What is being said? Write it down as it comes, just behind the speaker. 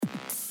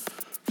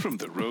From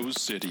the Rose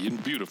City in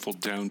beautiful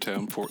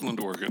downtown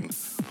Portland, Oregon,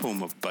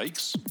 home of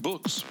bikes,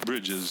 books,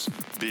 bridges,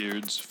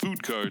 beards,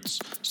 food carts,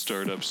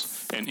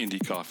 startups, and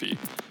indie coffee.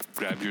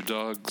 Grab your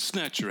dog,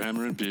 snatch your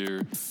hammer and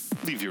beer,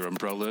 leave your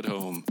umbrella at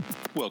home.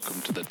 Welcome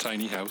to the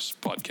Tiny House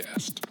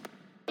Podcast.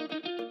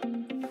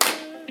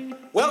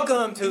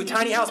 Welcome to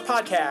Tiny House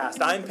Podcast.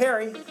 I'm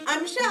Perry.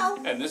 I'm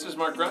Michelle. And this is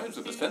Mark Grimes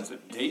with a sense of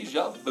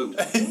deja vu.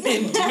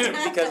 Indeed,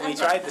 because we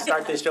tried to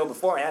start this show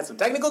before and had some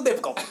technical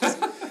difficulties.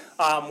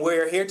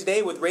 We're here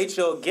today with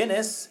Rachel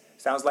Ginis,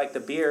 sounds like the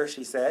beer,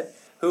 she said,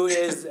 who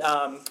is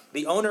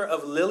the owner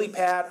of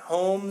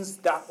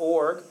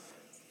lilypadhomes.org.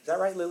 Is that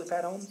right,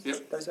 Lilypad Homes?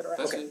 Yep. Did I say it right?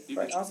 That's okay. it.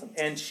 Right, awesome.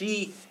 And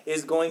she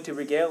is going to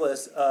regale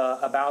us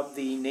about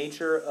the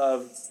nature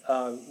of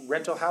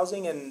rental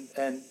housing and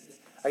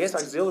I guess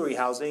auxiliary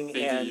housing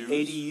ADUs. and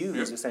ADUs,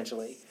 Yep.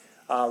 essentially.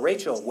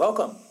 Rachel,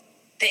 welcome.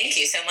 Thank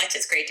you so much.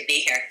 It's great to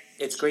be here.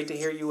 It's great to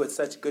hear you with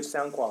such good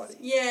sound quality.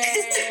 Yay!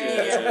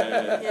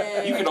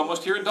 Yay. You can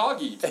almost hear a dog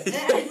eat. Is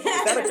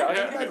that a dog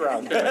in the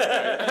background?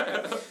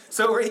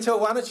 So, Rachel,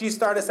 why don't you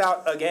start us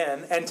out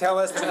again and tell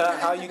us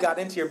how you got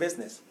into your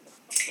business?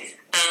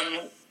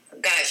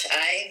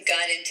 I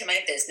got into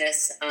my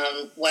business,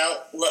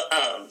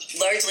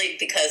 largely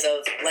because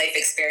of life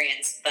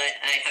experience, but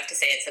I have to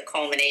say it's a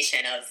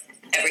culmination of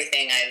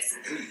everything I've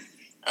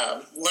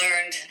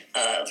learned,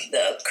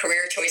 the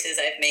career choices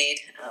I've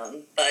made,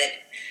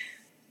 but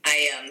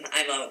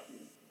I'm a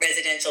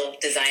residential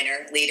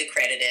designer, LEED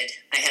accredited.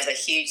 I have a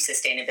huge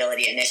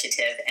sustainability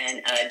initiative and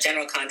a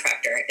general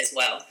contractor as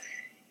well.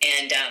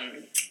 And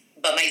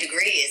but my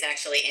degree is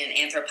actually in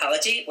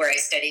anthropology, where I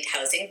studied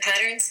housing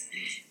patterns,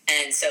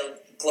 and so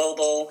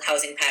global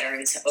housing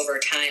patterns over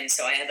time.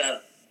 So I have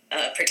a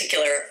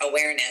particular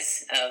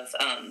awareness of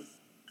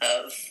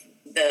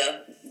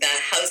the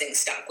housing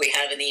stock we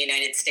have in the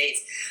United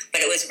States.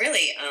 But it was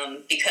really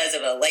because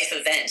of a life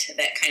event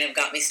that kind of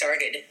got me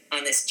started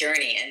on this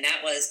journey, and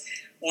that was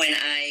when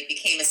I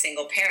became a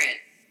single parent.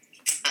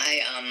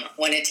 I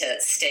wanted to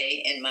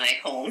stay in my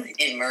home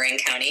in Marin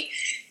County,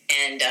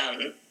 and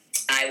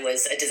I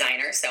was a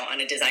designer, so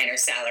on a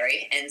designer's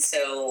salary, and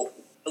so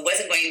it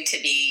wasn't going to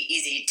be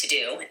easy to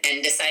do,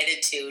 and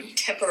decided to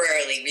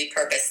temporarily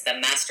repurpose the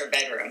master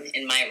bedroom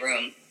in my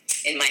home,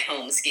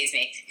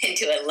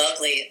 into a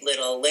lovely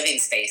little living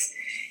space.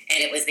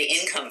 And it was the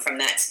income from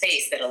that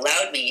space that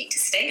allowed me to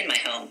stay in my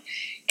home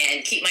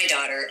and keep my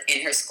daughter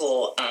in her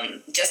school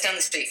just down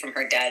the street from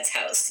her dad's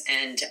house.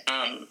 And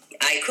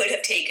I could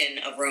have taken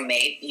a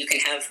roommate. You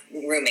can have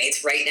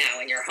roommates right now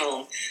in your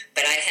home,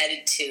 but I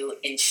had to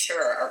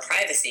ensure our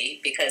privacy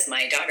because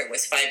my daughter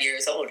was 5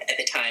 years old at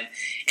the time,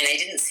 and I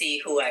didn't see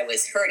who I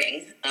was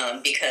hurting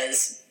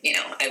because,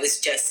 I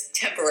was just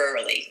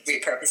temporarily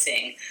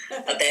repurposing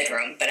a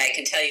bedroom. But I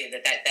can tell you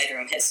that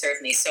bedroom has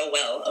served me so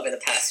well over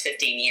the past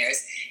 15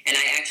 years, and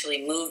I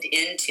actually moved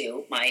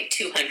into my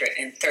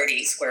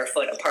 230 square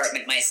foot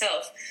apartment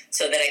myself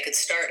so that I could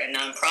start a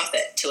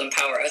nonprofit to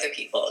empower other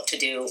people to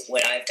do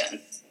what I've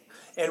done.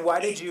 And why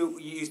did you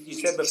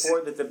said before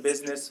that the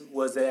business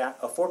was a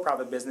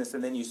for-profit business,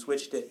 and then you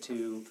switched it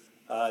to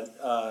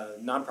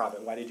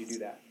nonprofit. Why did you do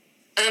that?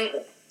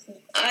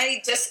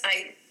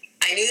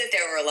 I knew that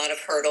there were a lot of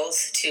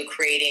hurdles to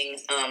creating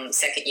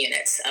second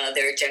units.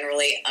 There are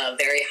generally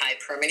very high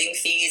permitting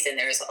fees, and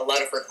there's a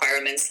lot of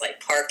requirements like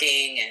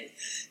parking and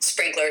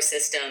sprinkler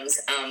systems.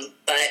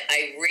 But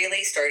I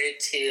really started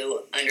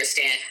to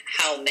understand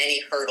how many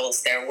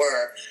hurdles there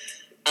were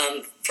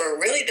for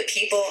really the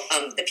people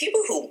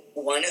who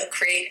want to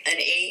create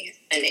an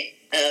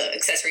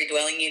accessory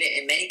dwelling unit.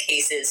 In many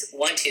cases,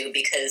 want to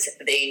because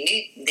they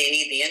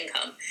need the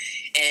income,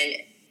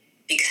 and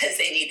because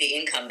they need the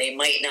income, they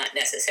might not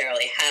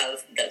necessarily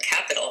have the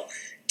capital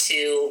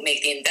to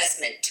make the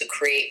investment to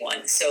create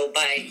one. So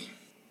by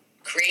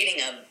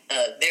creating a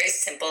very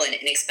simple and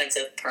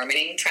inexpensive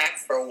permitting track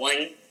for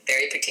one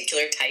very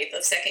particular type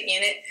of second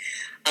unit,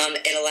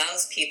 it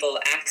allows people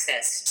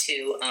access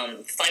to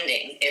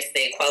funding if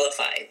they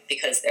qualify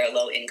because they're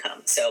low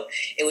income. So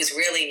it was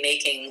really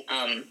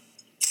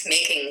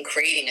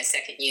creating a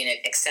second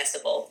unit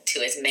accessible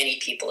to as many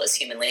people as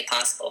humanly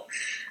possible.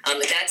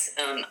 That's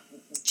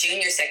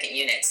junior second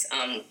units.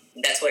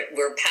 That's what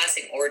we're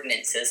passing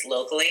ordinances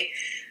locally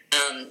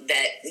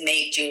that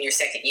make junior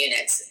second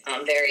units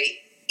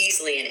very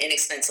easily and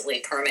inexpensively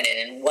permitted.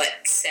 And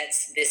what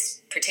sets this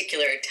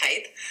particular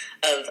type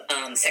of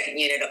second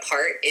unit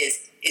apart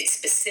is it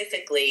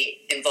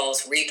specifically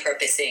involves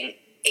repurposing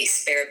a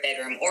spare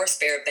bedroom or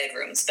spare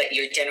bedrooms, but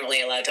you're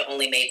generally allowed to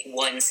only make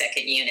one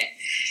second unit.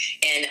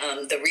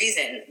 And the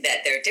reason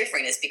that they're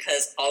different is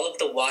because all of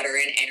the water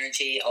and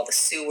energy, all the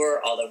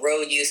sewer, all the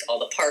road use, all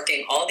the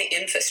parking, all the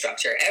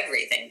infrastructure,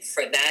 everything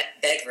for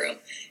that bedroom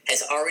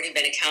has already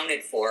been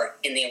accounted for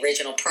in the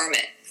original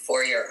permit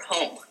for your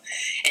home.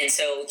 And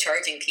so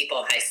charging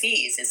people high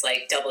fees is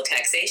like double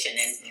taxation,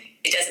 and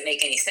it doesn't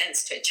make any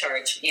sense to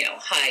charge,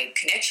 high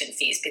connection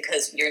fees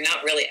because you're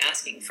not really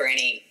asking for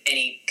any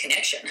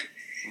connection.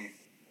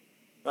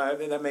 I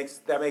mean, that makes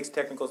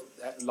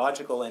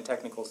logical and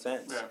technical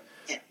sense. Yeah.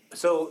 Yeah.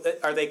 So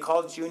are they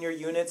called junior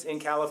units in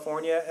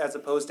California as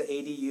opposed to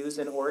ADUs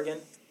in Oregon?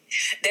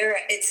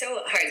 It's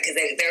so hard because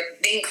they're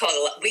being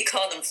called, we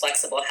call them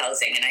flexible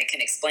housing, and I can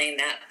explain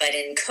that. But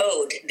in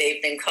code, they've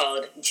been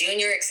called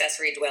junior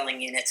accessory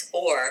dwelling units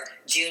or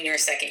junior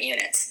second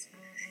units.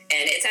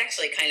 And it's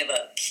actually kind of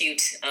a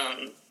cute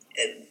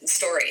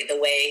story, the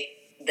way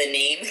the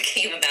name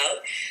came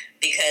about,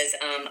 because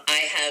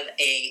I have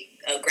a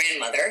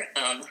grandmother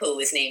who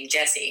was named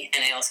Jessie,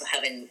 and I also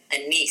have a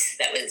niece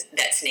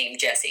that's named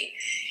Jessie.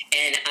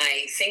 And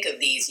I think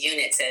of these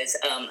units as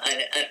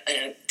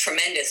a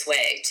tremendous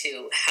way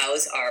to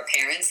house our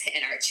parents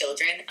and our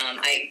children.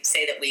 I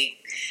say that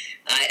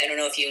I don't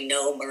know if you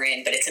know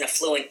Marin, but it's an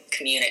affluent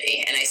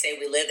community. And I say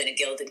we live in a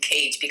gilded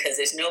cage because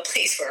there's no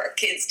place for our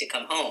kids to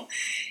come home.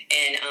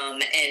 And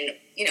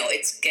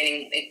it's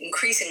getting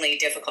increasingly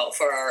difficult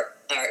for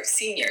our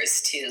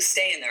seniors to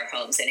stay in their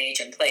homes and age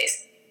in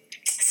place.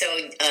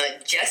 So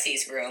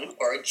Jesse's room,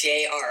 or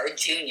JR,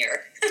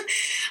 Junior,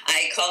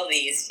 I call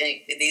these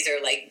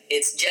are like,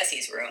 it's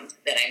Jesse's room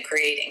that I'm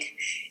creating.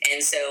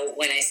 And so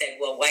when I said,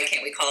 well, why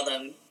can't we call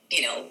them,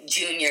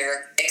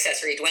 junior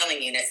accessory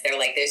dwelling units, they're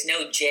like, there's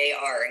no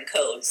JR in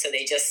code, so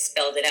they just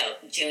spelled it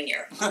out,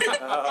 junior.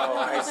 Oh,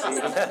 I see.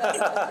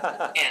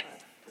 Yeah.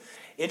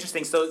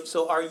 Interesting.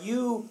 So are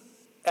you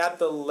at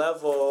the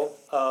level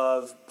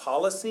of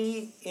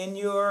policy in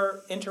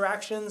your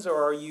interactions,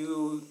 or are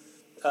you...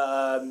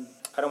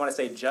 I don't want to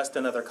say just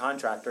another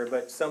contractor,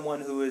 but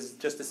someone who is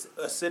just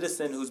a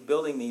citizen who's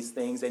building these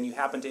things, and you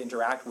happen to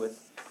interact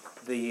with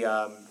the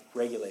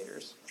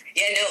regulators?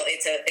 Yeah, no,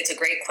 it's a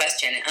great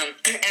question.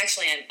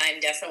 Actually,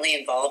 I'm definitely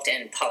involved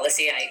in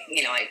policy. I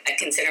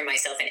consider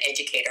myself an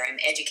educator. I'm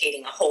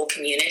educating a whole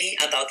community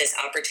about this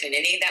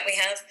opportunity that we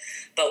have,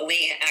 but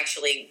we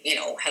actually,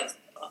 have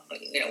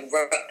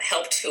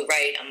helped to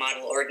write a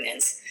model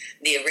ordinance,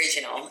 the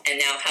original, and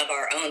now have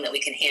our own that we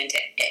can hand to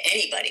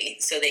anybody,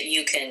 so that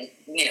you can,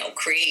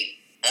 create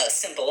a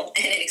simple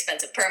and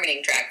inexpensive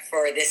permitting track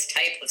for this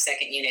type of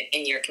second unit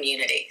in your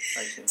community.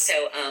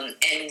 So,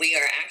 and we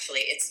are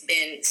actually, it's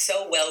been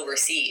so well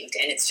received,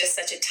 and it's just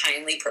such a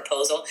timely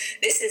proposal.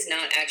 This is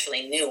not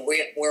actually new.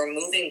 We're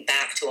moving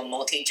back to a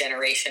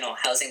multi-generational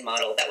housing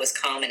model that was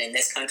common in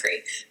this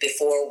country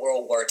before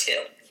World War II.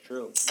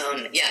 True.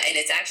 And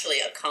it's actually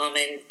a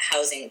common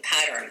housing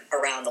pattern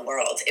around the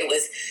world.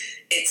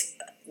 It's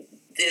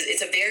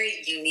a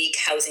very unique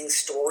housing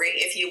story,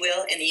 if you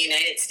will, in the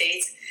United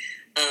States.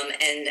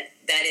 And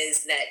that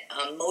is that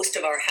most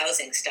of our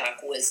housing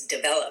stock was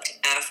developed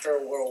after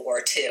World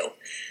War II.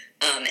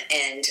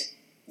 And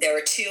there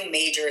were two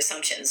major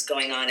assumptions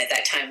going on at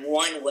that time.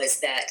 One was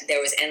that there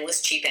was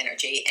endless cheap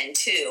energy, and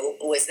two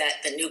was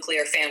that the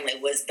nuclear family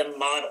was the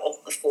model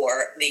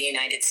for the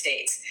United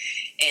States.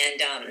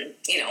 And,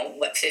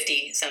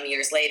 50 some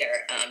years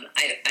later,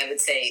 I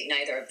would say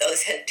neither of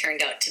those had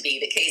turned out to be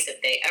the case,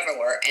 if they ever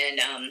were.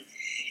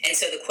 And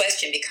so the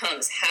question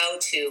becomes how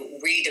to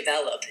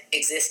redevelop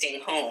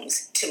existing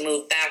homes to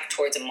move back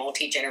towards a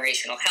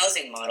multi-generational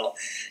housing model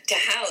to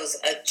house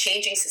a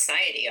changing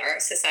society. Our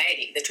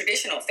society, the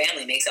traditional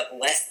family, makes up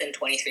less than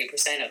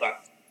 23%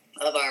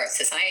 of our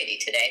society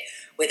today,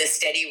 with a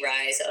steady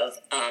rise of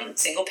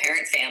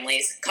single-parent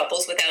families,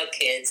 couples without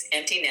kids,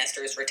 empty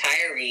nesters,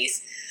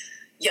 retirees,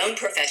 young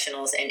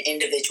professionals, and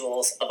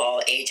individuals of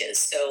all ages.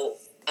 So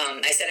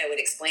I said I would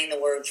explain the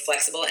word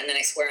flexible, and then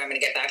I swear I'm going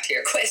to get back to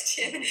your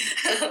question.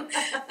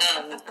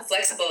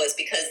 Flexible is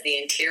because the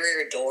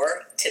interior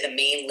door to the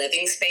main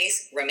living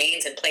space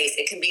remains in place.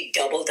 It can be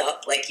doubled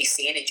up like you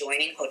see in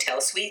adjoining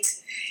hotel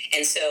suites,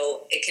 and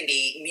so it can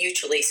be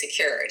mutually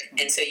secured.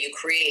 And so you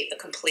create a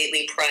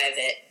completely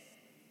private,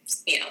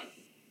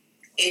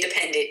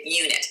 independent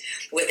unit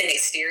with an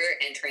exterior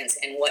entrance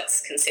and what's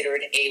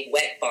considered a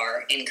wet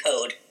bar in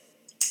code.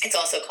 It's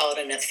also called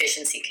an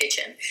efficiency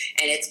kitchen,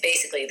 and it's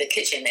basically the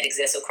kitchen that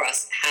exists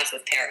across half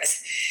of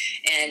Paris.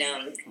 And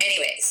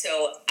anyway,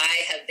 so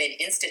I have been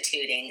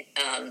instituting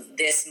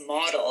this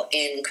model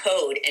in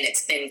code, and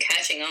it's been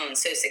catching on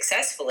so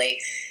successfully.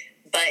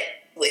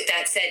 But with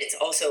that said, it's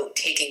also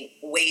taking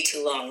way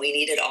too long. We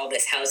needed all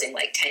this housing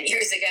like 10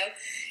 years ago.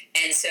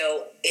 And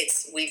so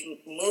we've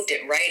moved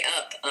it right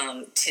up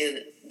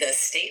to the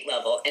state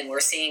level, and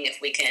we're seeing if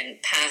we can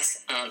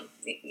pass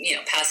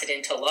it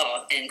into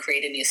law and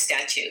create a new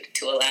statute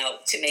to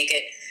make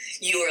it,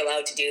 you are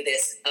allowed to do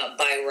this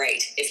by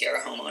right if you're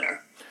a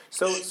homeowner.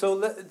 So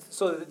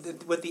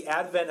with the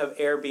advent of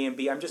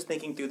Airbnb, I'm just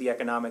thinking through the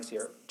economics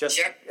here.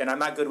 Sure. And I'm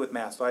not good with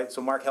math,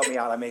 so Mark, help me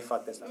out. I may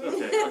fuck this up.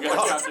 Okay, I'll get a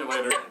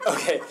calculator.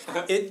 Okay.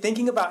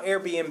 Thinking about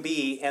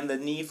Airbnb and the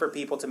need for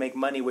people to make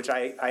money, which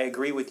I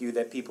agree with you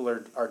that people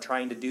are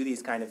trying to do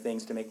these kind of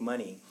things to make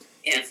money.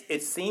 Yeah.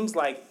 It seems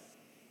like,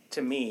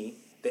 to me,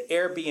 the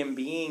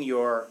Airbnb-ing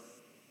your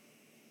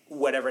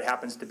whatever it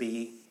happens to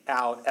be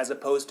out, as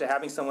opposed to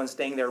having someone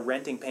staying there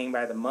renting, paying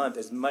by the month,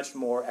 is much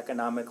more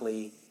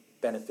economically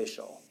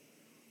beneficial.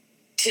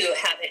 To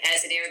have it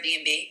as an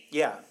Airbnb?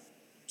 Yeah.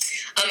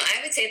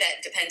 I would say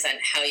that depends on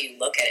how you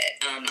look at it.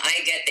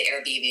 I get the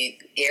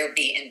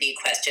Airbnb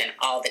question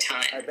all the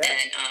time, I bet.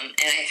 and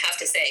I have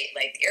to say,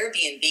 like,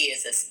 Airbnb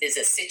is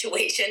a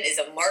situation, is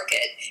a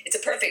market. It's a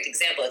perfect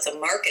example. It's a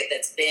market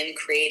that's been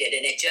created,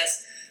 and it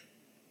just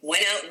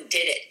went out and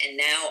did it, and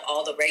now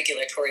all the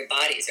regulatory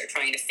bodies are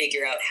trying to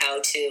figure out how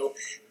to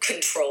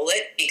control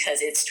it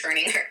because it's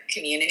turning our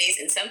communities,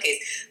 in some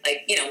cases,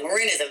 like,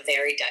 Marin is a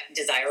very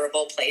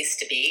desirable place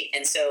to be,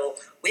 and so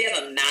we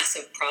have a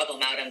massive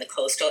problem out in the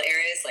coastal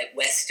areas like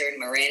Western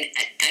Marin.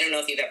 I don't know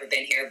if you've ever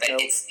been here, but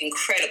It's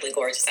incredibly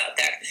gorgeous out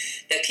there.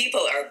 The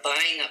people are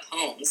buying up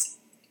homes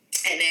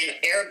and then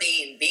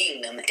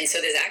Airbnb-ing them, and so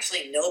there's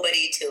actually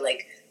nobody to,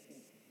 like,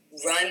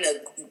 run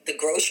the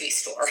grocery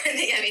store.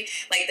 I mean,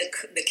 like,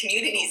 the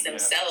communities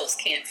themselves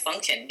can't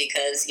function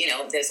because,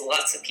 there's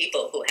lots of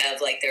people who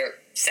have, like, their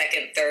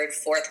second, third,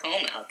 fourth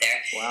home out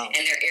there. Wow. And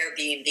they're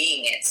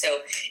Airbnb-ing it.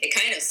 So it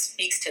kind of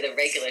speaks to the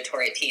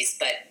regulatory piece.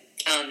 But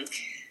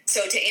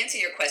so to answer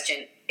your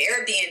question,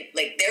 Airbnb,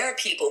 like, there are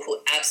people who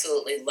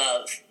absolutely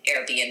love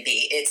Airbnb.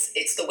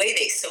 It's the way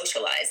they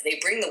socialize. They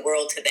bring the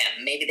world to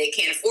them. Maybe they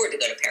can't afford to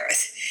go to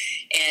Paris,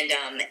 and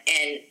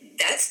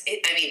that's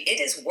it. I mean, it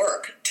is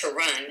work to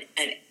run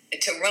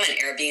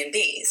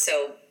Airbnb.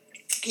 So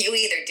you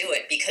either do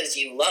it because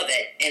you love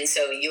it, and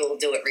so you'll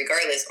do it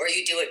regardless, or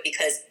you do it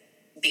because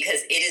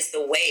it is the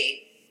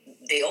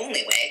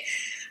only way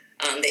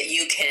that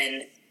you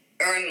can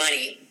earn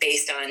money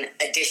based on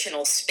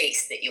additional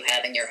space that you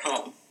have in your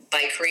home.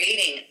 By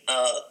creating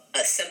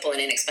a simple and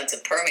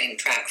inexpensive permitting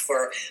track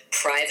for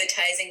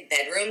privatizing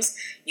bedrooms,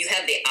 you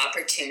have the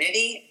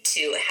opportunity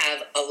to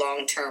have a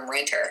long-term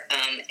renter,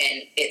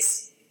 and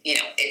it's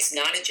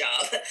not a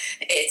job.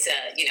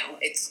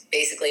 It's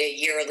basically a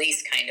year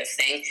lease kind of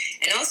thing.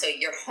 And also,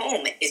 your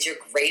home is your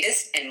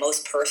greatest and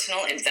most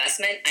personal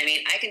investment. I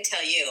mean, I can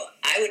tell you,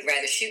 I would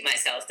rather shoot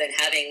myself than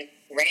having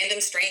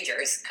random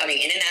strangers coming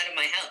in and out of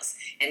my house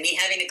and me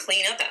having to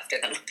clean up after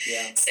them.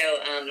 Yeah. So,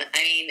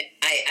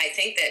 I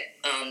think that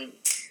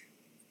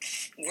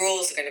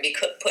rules are going to be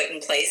put in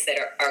place that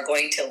are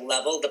going to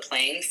level the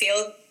playing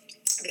field,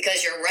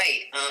 because you're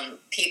right.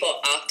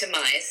 People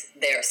optimize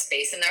their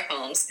space in their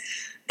homes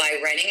by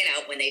renting it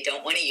out when they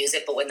don't want to use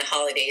it, but when the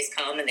holidays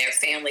come and their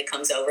family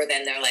comes over,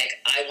 then they're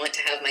like, I want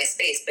to have my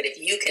space. But if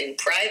you can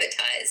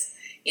privatize,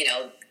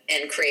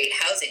 and create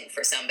housing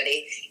for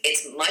somebody,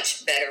 it's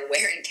much better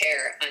wear and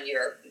tear on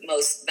your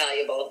most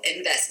valuable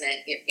investment,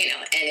 and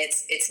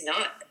it's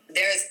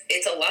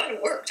a lot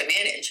of work to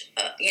manage,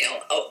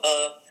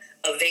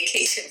 a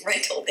vacation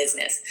rental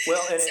business.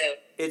 Well, and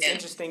it's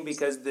interesting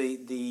because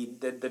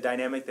the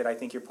dynamic that I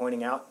think you're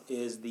pointing out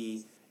is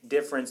the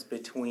difference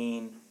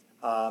between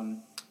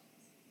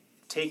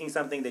taking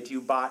something that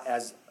you bought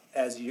as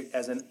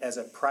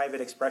a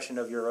private expression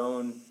of your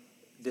own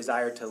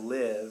desire to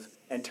live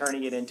and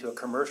turning it into a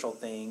commercial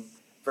thing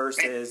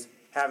versus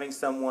having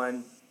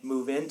someone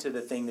move into the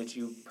thing that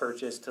you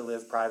purchased to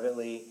live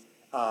privately,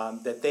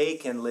 that they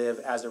can live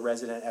as a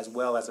resident as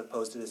well, as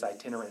opposed to this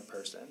itinerant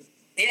person.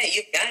 Yeah,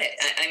 you've got it.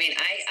 I mean,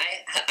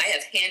 I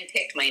have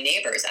handpicked my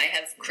neighbors. I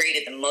have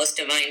created the most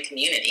divine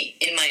community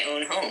in my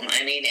own home.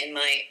 I mean, in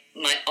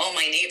all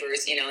my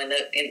neighbors, in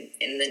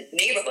the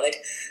neighborhood,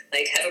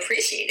 like, have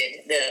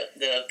appreciated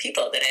the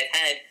people that I've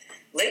had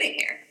living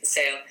here. So,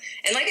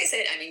 and like I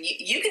said, I mean,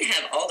 you can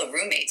have all the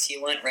roommates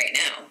you want right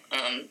now.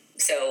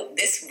 So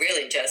this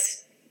really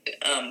just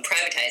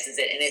privatizes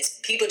it, and it's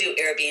people do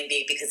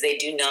Airbnb because they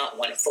do not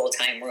want a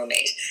full-time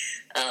roommate.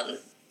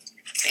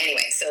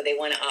 Anyway, so they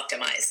want to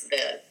optimize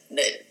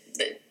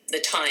the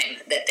time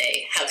that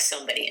they have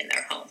somebody in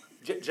their home.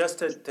 Just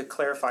to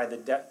clarify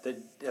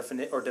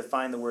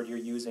define the word you're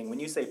using, when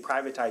you say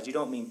privatize, you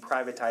don't mean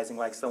privatizing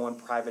like someone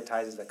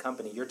privatizes a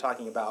company. You're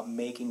talking about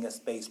making a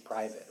space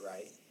private,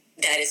 right?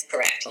 That is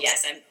correct. Okay.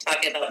 Yes, I'm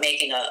talking about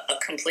making a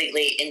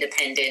completely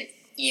independent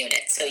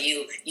unit. So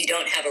you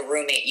don't have a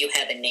roommate, you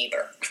have a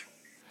neighbor.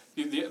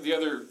 The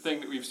other thing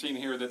that we've seen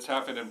here that's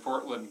happened in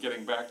Portland,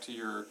 getting back to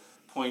your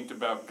point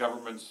about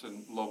governments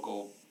and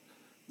local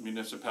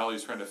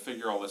municipalities trying to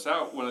figure all this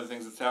out, one of the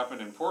things that's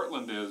happened in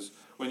Portland is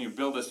when you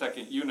build a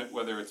second unit,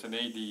 whether it's an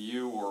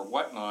ADU or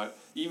whatnot,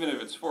 even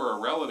if it's for a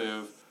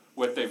relative,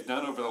 what they've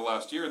done over the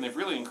last year, and they've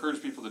really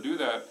encouraged people to do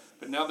that,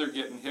 but now they're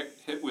getting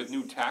hit with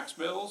new tax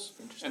bills,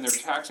 and they're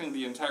taxing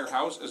the entire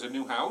house as a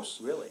new house.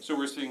 Really? So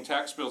we're seeing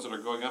tax bills that are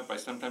going up by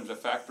sometimes a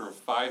factor of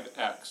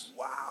 5x.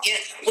 Wow. Yeah,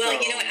 well,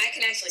 you know what, I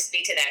can actually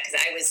speak to that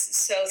because I was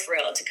so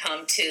thrilled to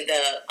come to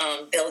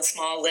the Build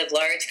Small, Live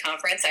Large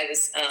conference.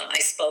 I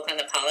spoke on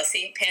the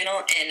policy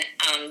panel,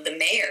 and the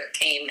mayor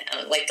came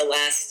like the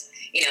last,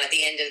 at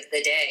the end of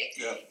the day,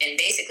 and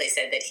basically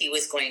said that he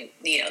was going,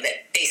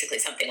 that basically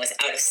something was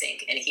out of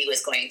sync, and he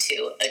was going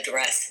to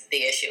address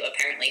the issue.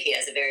 Apparently, he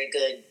has a very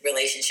good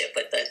relationship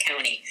with the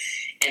county,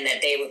 and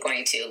that they were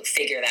going to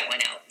figure that one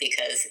out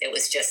because it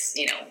was just,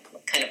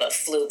 kind of a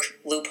fluke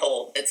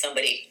loophole that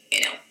somebody,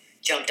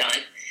 jumped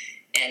on,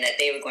 and that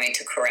they were going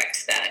to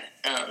correct that.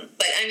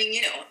 But I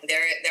mean,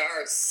 there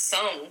are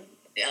some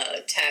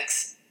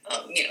tax,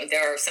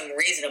 there are some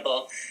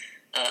reasonable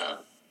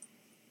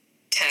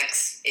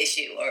tax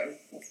issue, or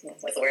what's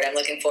the word I'm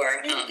looking for?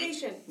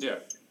 Implication. Yeah.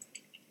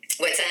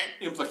 What's that?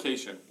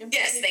 Implication.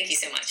 Yes, thank you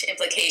so much.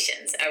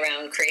 Implications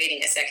around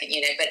creating a second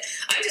unit. But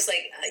I'm just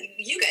like,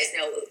 you guys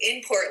know,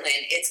 in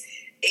Portland, it's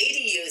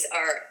ADUs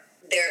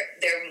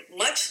they're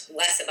much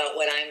less about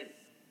what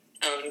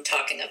I'm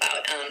talking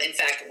about. In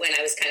fact, when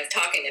I was kind of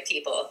talking to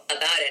people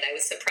about it, I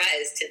was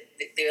surprised.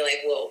 They were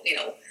like, well,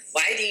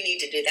 why do you need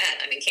to do that?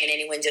 I mean, can't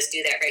anyone just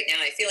do that right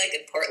now? I feel like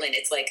in Portland,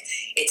 it's like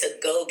it's a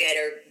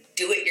go-getter,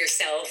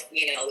 do-it-yourself,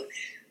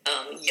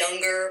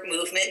 younger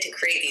movement to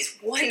create these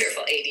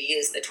wonderful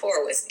ADUs. The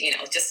tour was,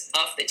 just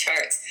off the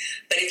charts.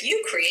 But if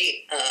you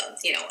create,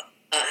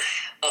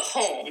 a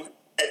home,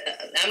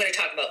 I'm going to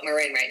talk about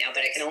Marin right now,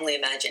 but I can only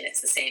imagine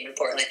it's the same in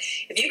Portland.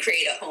 If you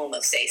create a home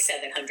of, say,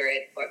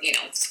 700 or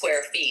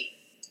square feet,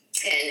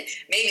 and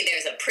maybe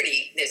there's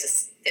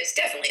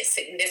definitely a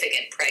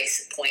significant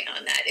price point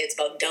on that. It's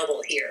about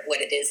double here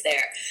what it is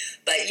there,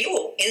 but you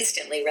will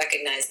instantly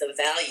recognize the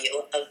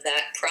value of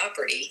that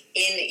property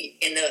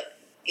in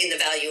the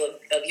value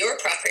of your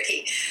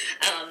property,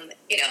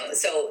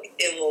 so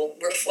it will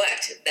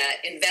reflect that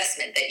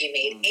investment that you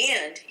made,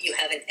 and you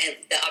have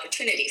the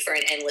opportunity for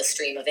an endless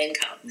stream of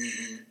income.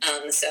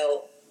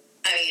 So,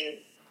 I mean,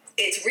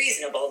 it's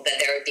reasonable that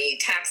there would be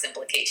tax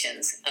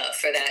implications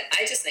for that.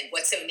 I just think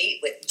what's so neat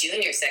with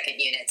junior second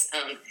units,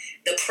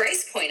 the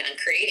price point on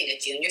creating a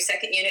junior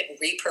second unit,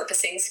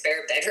 repurposing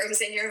spare bedrooms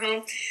in your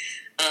home,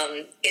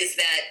 is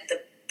that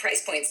the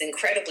price point is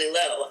incredibly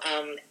low.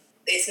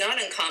 It's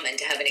not uncommon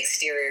to have an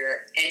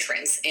exterior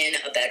entrance in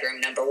a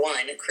bedroom, number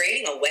one.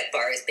 Creating a wet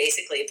bar is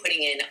basically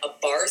putting in a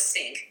bar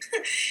sink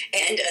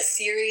and a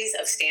series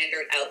of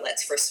standard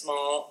outlets for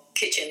small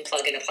kitchen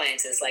plug-in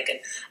appliances like an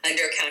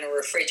under-counter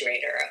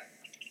refrigerator,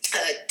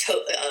 a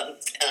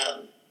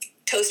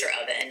toaster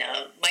oven,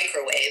 a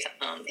microwave,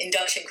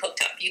 induction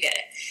cooktop, you get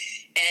it.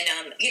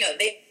 And,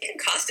 they can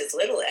cost as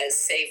little as,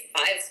 say,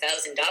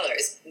 $5,000,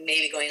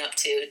 maybe going up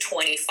to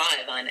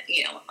 $25,000 on,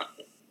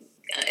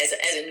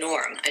 as a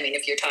norm. I mean,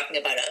 if you're talking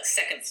about a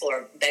second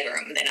floor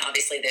bedroom, then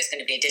obviously there's going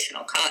to be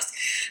additional costs.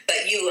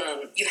 But you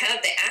have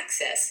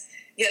access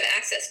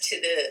to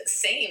the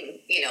same,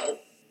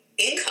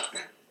 income,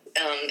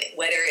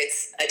 whether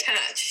it's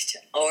attached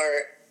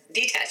or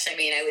detached. I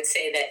mean, I would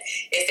say that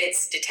if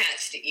it's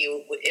detached,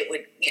 it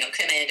would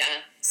command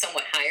a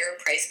somewhat higher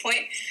price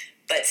point.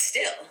 But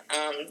still,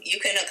 you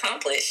can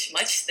accomplish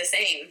much the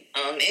same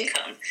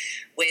income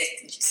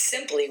with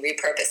simply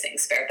repurposing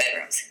spare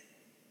bedrooms.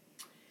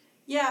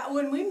 Yeah,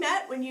 when we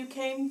met, when you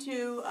came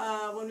into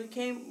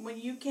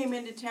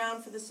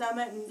town for the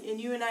summit, and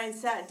you and I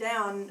sat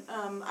down,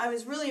 I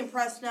was really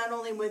impressed not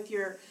only with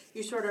your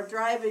sort of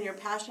drive and your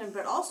passion,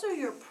 but also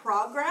your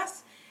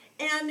progress.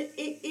 And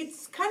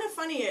it's kind of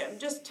funny,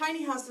 just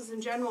tiny houses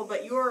in general,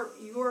 but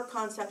your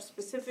concept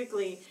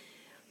specifically.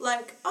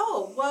 Like,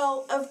 oh,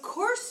 well, of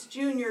course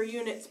junior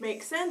units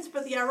make sense,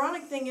 but the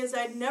ironic thing is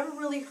I'd never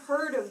really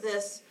heard of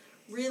this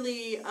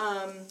really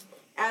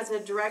as a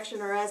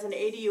direction or as an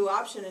ADU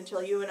option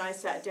until you and I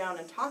sat down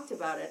and talked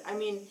about it. I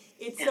mean,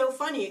 it's so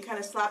funny. You kind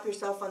of slap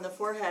yourself on the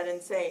forehead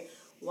and say,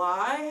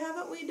 why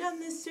haven't we done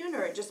this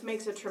sooner? It just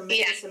makes a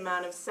tremendous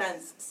amount of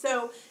sense.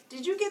 So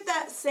did you get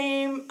that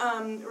same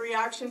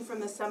reaction from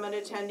the summit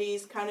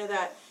attendees, kind of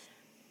that,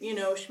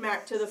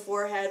 schmack to the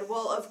forehead?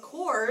 Well, of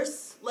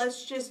course,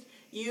 let's just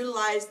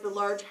utilize the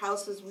large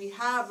houses we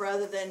have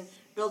rather than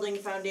building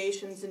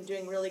foundations and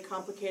doing really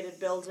complicated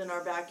builds in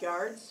our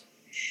backyards?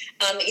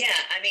 I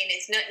mean,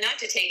 it's not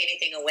to take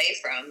anything away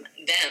from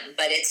them,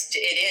 but it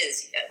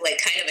is like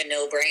kind of a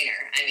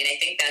no-brainer. I mean, I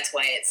think that's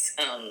why it's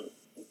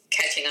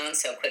catching on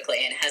so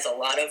quickly and has a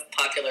lot of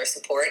popular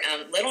support.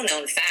 Little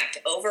known fact,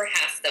 over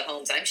half the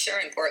homes, I'm sure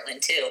in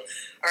Portland too,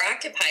 are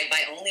occupied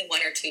by only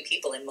one or two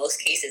people. In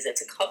most cases,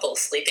 it's a couple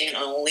sleeping in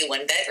only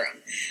one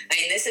bedroom. I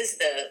mean, this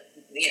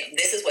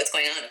is what's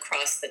going on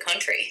across the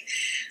country.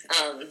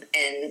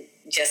 And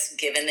just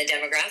given the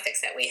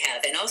demographics that we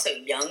have, and also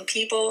young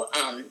people,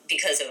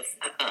 because of,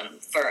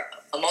 for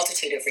a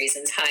multitude of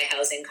reasons, high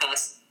housing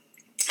costs,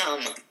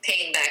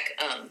 paying back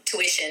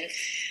tuition,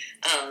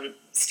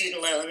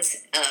 student loans,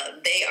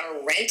 they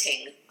are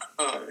renting.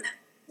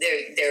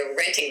 They're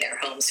renting their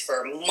homes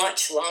for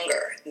much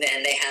longer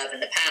than they have in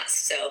the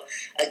past. So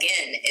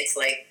again, it's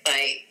like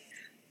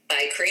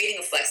by creating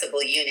a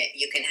flexible unit,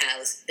 you can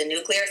house the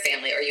nuclear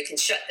family, or you can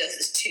shut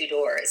those two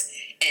doors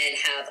and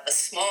have a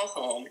small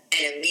home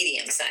and a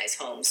medium-sized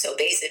home. So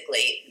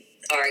basically,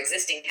 our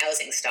existing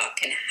housing stock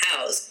can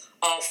house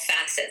all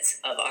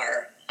facets of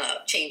our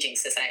changing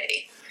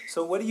society.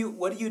 So what do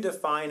you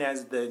define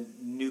as the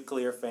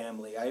nuclear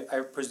family?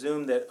 I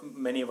presume that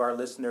many of our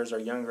listeners are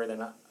younger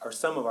than, or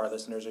some of our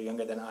listeners are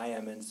younger than I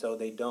am, and so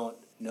they don't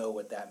know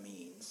what that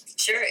means.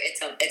 Sure,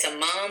 it's a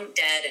mom,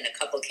 dad, and a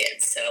couple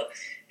kids. So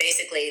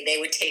basically, they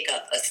would take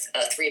up a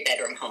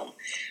 3-bedroom home,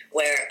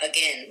 where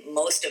again,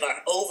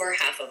 over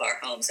half of our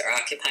homes are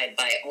occupied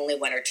by only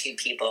one or two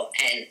people,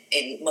 and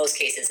in most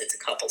cases, it's a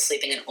couple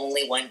sleeping in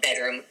only one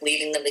bedroom,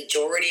 leaving the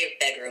majority of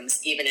bedrooms,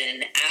 even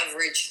in an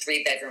average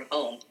 3-bedroom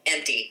home,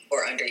 empty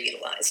or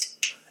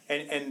underutilized.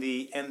 And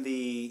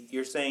the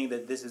you're saying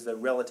that this is a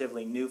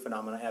relatively new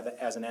phenomenon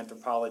as an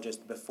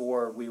anthropologist.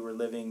 Before, we were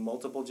living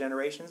multiple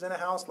generations in a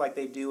house like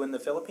they do in the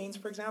Philippines,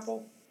 for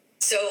example?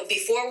 So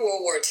before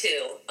World War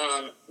II,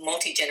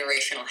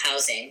 multi-generational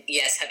housing,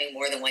 yes, having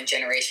more than one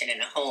generation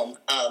in a home,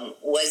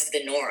 was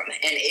the norm.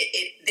 And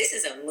this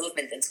is a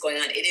movement that's going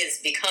on. It is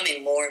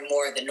becoming more and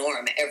more the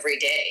norm every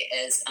day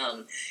as,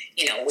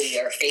 we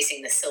are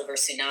facing the silver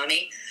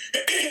tsunami.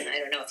 I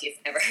don't know if you've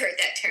ever heard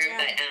that term,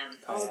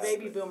 but...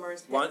 baby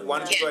boomers. Why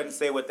don't you go ahead and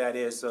say what that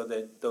is so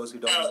that those who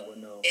don't know will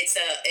know? It's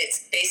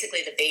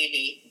basically the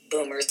baby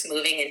boomers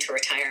moving into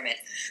retirement.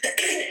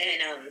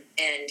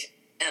 and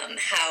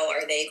how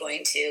are they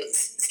going to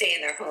stay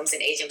in their homes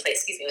and age in place?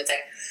 Excuse me one sec.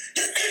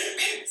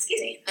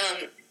 Excuse me.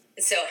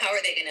 So how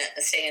are they going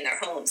to stay in their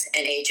homes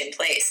and age in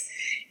place?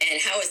 And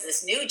how is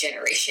this new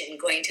generation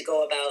going to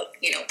go about,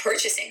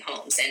 purchasing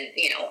homes? And,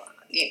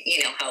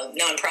 how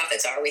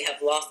nonprofits are. We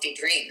have lofty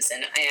dreams.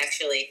 And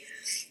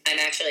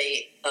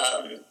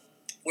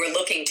we're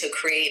looking to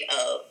create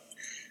a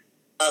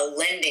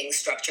lending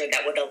structure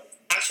that would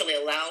actually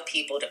allow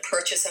people to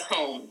purchase a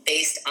home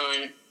based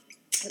on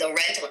the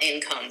rental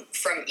income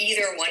from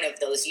either one of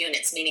those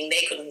units, meaning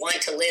they could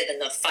want to live in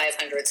the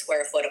 500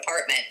 square foot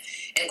apartment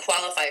and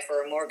qualify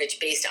for a mortgage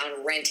based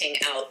on renting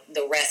out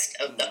the rest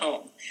of the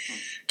home.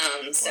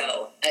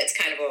 So it's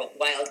kind of a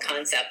wild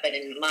concept, but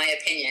in my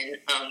opinion,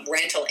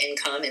 rental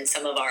income in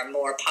some of our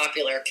more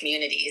popular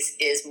communities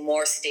is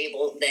more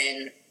stable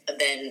than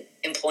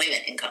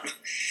employment income.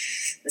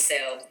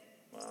 So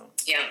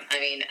yeah,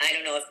 I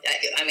don't know if,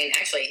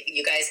 actually,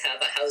 you guys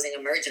have a housing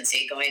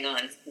emergency going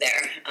on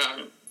there.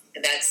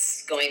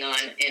 That's going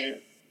on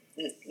in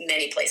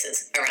many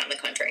places around the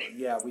country.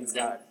 Yeah, we've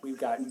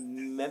got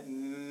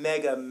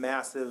mega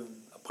massive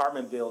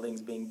apartment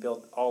buildings being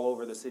built all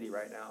over the city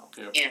right now.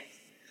 Yep. Yeah.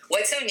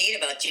 What's so neat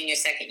about junior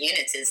second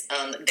units is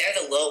they're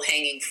the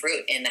low-hanging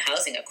fruit in the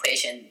housing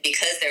equation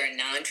because they're a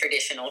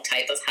non-traditional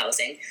type of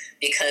housing,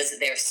 because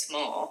they're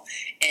small,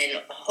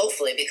 and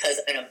hopefully because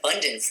an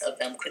abundance of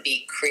them could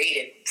be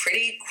created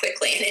pretty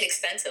quickly and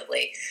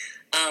inexpensively.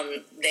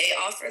 They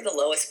offer the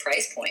lowest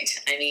price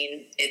point.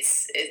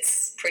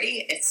 It's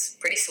pretty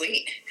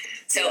sweet.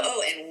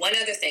 So, and one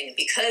other thing,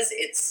 because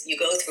you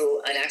go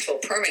through an actual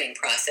permitting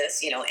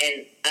process,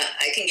 and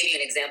I can give you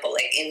an example.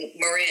 Like in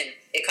Marin,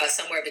 it costs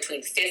somewhere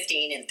between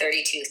 $15,000 and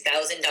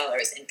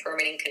 $32,000 in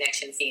permitting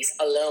connection fees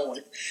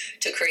alone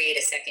to create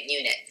a second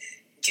unit.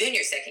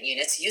 Junior second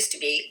units used to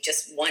be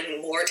just one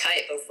more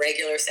type of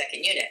regular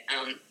second unit.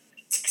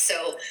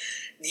 So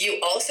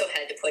you also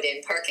had to put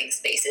in parking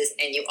spaces,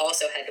 and you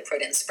also had to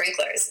put in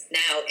sprinklers.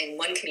 Now, in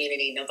one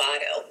community,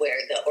 Novato,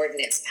 where the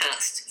ordinance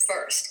passed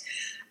first,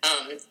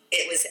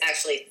 it was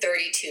actually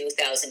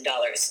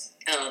 $32,000.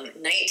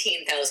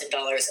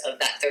 $19,000 of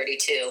that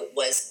 $32,000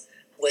 was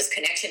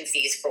connection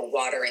fees for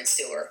water and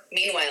sewer.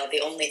 Meanwhile,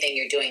 the only thing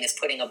you're doing is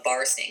putting a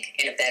bar sink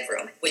in a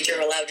bedroom, which you're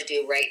allowed to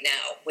do right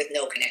now with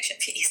no connection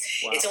fees.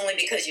 Wow. It's only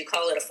because you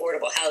call it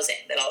affordable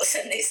housing that all of a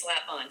sudden they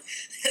slap on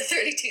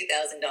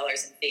 $32,000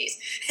 in fees.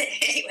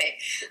 Anyway,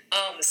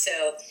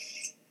 so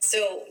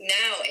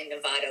now in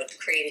Novato, to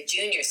create a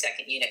junior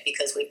second unit,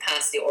 because we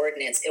passed the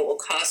ordinance, it will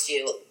cost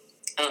you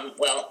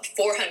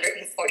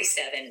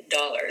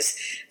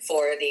 $447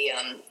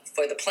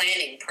 for the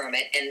planning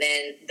permit, and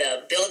then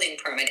the building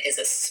permit is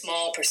a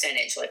small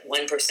percentage, like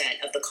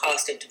 1% of the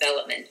cost of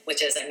development,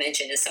 which, as I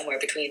mentioned, is somewhere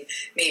between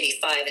maybe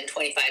 $5,000 and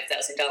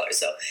 $25,000.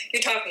 So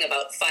you're talking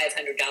about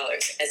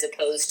 $500 as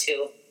opposed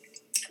to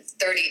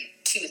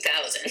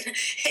 $32,000,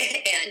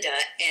 and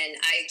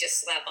I just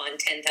slap on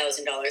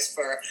 $10,000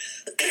 for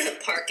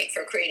parking,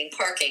 for creating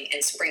parking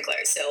and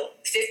sprinklers. So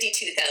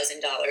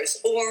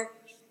 $52,000 or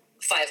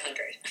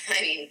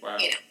 $500. Wow.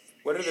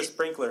 What are the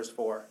sprinklers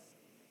for?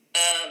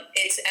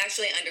 It's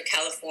actually under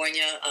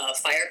California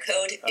fire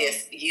code. Oh.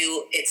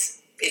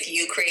 If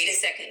you create a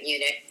second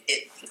unit,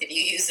 if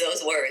you use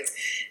those words,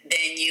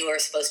 then you are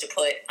supposed to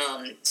put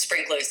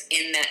sprinklers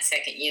in that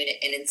second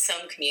unit. And in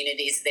some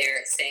communities,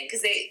 they're saying,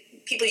 because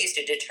people used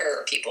to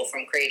deter people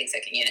from creating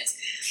second units,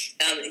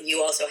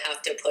 you also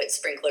have to put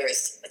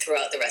sprinklers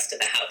throughout the rest of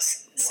the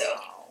house. Wow. So.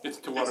 It's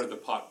to water the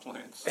pot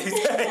plants.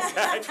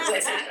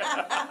 Exactly.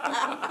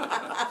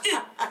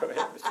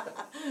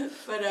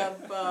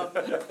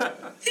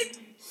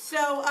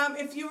 So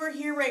if you were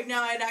here right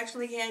now, I'd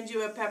actually hand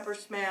you a pepper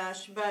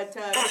smash, but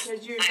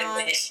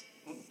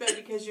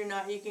because you're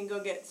not, you can go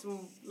get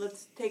some.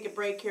 Let's take a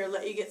break here.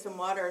 Let you get some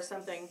water or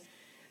something.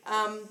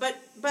 But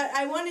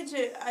I wanted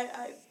to.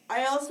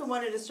 I also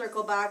wanted to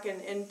circle back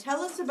and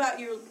tell us about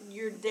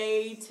your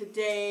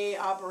day-to-day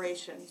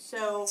operation.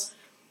 So.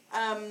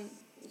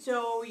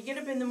 So you get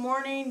up in the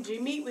morning. Do you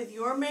meet with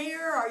your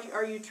mayor?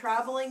 Are you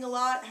traveling a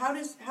lot? How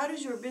does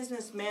your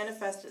business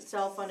manifest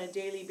itself on a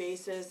daily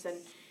basis?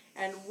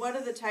 And what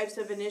are the types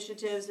of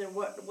initiatives, and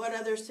what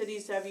other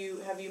cities have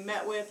you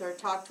met with or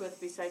talked with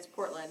besides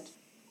Portland?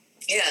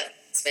 Yeah.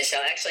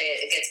 Michelle. Actually,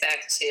 it gets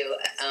back to,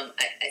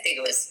 I think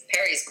it was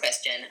Perry's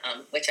question,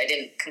 which I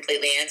didn't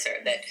completely answer,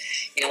 that,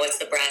 what's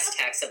the brass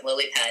tacks of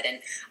Lilypad? And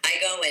I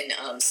go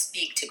and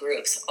speak to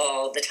groups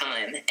all the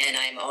time, and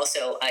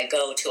I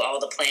go to all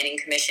the planning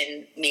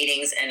commission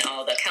meetings and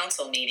all the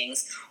council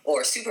meetings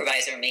or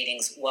supervisor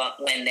meetings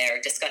when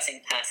they're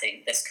discussing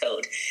passing this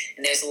code.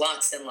 And there's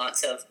lots and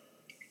lots of,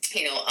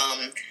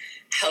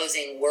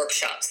 housing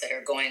workshops that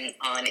are going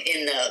on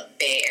in the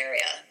Bay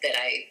Area that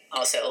I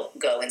also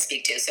go and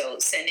speak to. So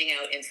sending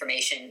out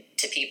information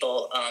to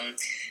people,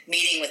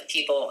 meeting with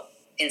people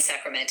in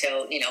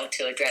Sacramento,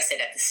 to address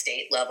it at the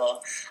state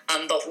level.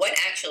 But what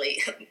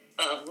actually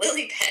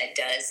Lilypad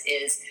does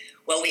is,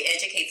 we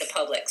educate the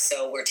public.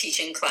 So we're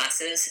teaching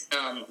classes,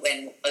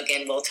 and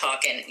again, we'll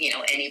talk in,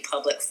 any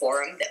public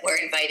forum that we're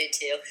invited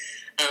to.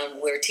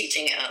 We're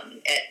teaching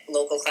at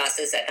local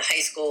classes at the high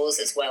schools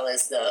as well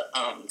as the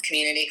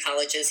community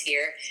colleges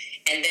here.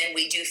 And then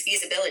we do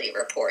feasibility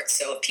reports.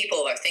 So if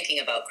people are thinking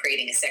about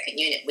creating a second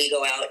unit, we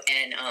go out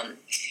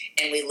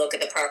and we look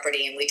at the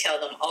property and we tell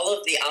them all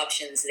of the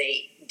options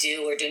they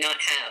do or do not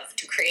have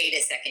to create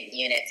a second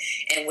unit,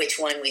 and which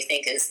one we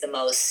think is the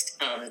most,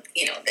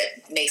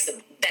 that makes the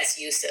best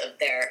use of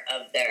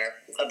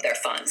their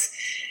funds,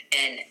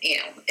 and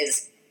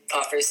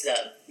offers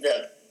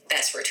the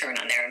best return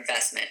on their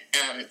investment.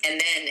 And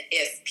then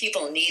if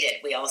people need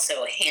it, we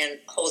also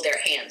hold their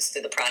hands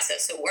through the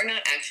process. So we're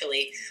not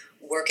actually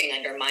working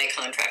under my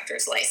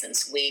contractor's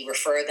license. We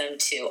refer them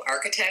to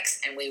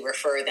architects, and we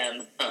refer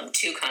them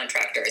to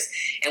contractors,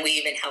 and we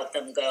even help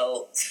them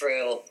go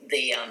through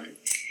the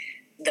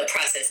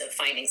process of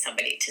finding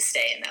somebody to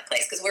stay in that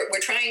place. Because we're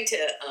trying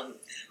to,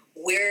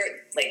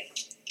 we're like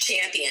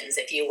champions,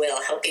 if you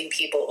will, helping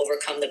people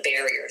overcome the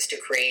barriers to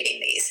creating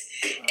these.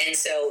 And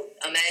so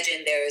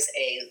imagine there's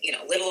a,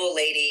 little old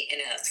lady in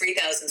a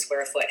 3,000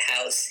 square foot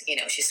house.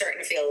 She's starting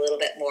to feel a little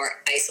bit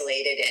more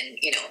isolated, and,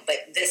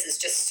 but this is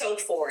just so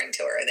foreign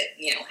to her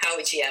that, how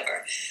would she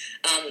ever?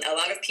 A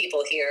lot of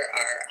people here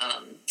are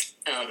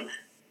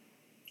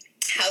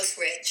house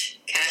rich,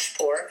 cash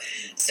poor.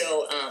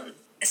 So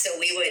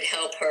we would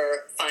help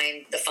her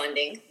find the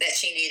funding that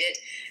she needed.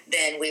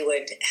 Then we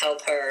would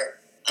help her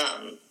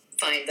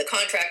find the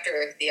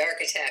contractor, the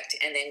architect,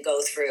 and then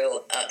go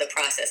through the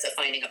process of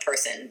finding a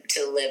person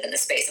to live in the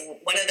space. And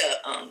one of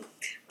the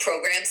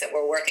programs that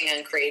we're working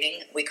on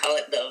creating, we call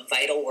it the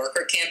Vital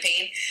Worker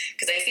Campaign,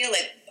 because I feel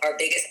like our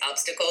biggest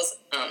obstacles,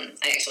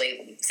 I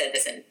actually said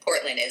this in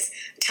Portland, is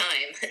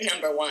time,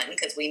 number one,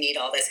 because we need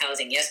all this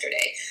housing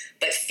yesterday,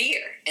 but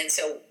fear. And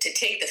so to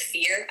take the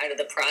fear out of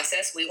the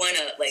process, we want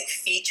to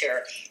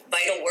feature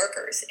vital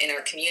workers in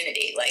our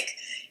community,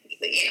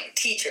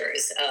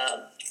 teachers,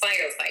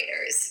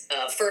 firefighters,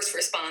 first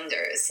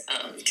responders,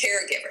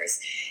 caregivers,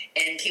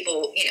 and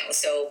people,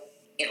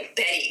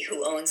 Betty,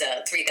 who owns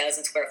a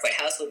 3,000 square foot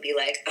house, would be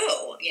like,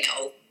 oh,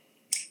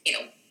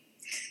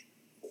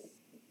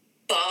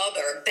 Bob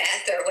or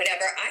Beth or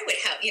whatever, I would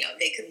have,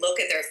 they could look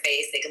at their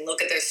face, they can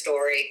look at their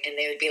story, and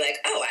they would be like,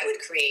 oh, I would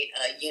create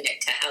a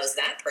unit to house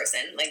that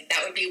person.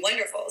 That would be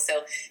wonderful.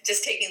 So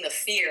just taking the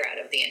fear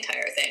out of the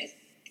entire thing.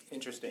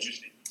 Interesting.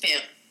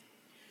 Yeah.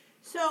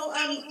 So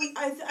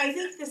I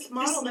think this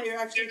model that you're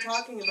actually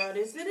talking about,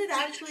 is that it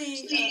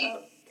actually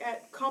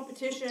at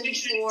competition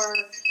for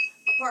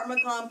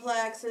apartment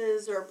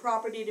complexes or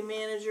property to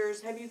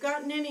managers? Have you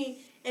gotten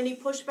any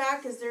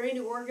pushback? Is there any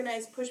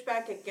organized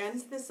pushback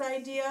against this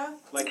idea?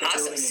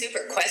 Awesome,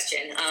 super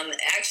question.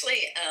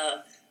 Actually,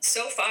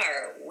 so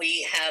far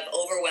we have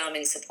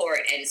overwhelming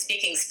support, and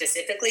speaking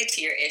specifically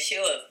to your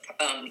issue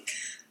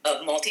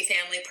of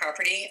multifamily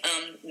property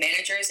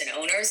managers and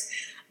owners,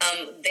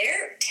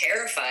 they're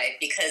terrified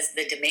because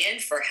the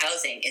demand for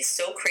housing is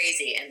so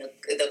crazy, and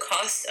the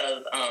cost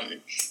of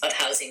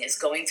housing is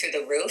going through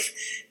the roof,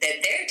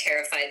 that they're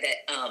terrified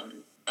that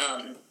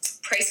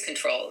price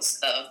controls,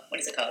 what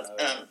is it called?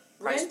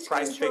 Price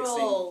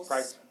controls.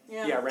 Fixing.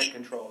 Rent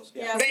controls.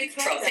 Yeah. Rent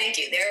control. Thank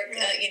you.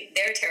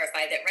 They're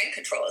terrified that rent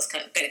control is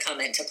going to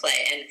come into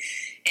play,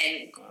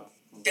 and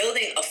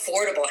building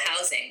affordable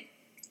housing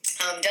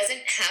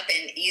doesn't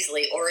happen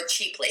easily or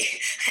cheaply.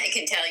 I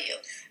can tell you.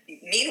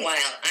 Meanwhile,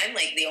 I'm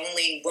like the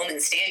only woman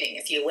standing,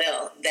 if you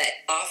will, that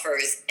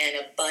offers an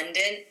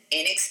abundant,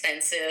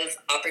 inexpensive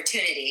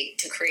opportunity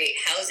to create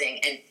housing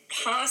and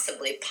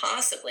possibly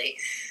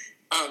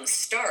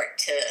start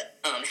to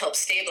help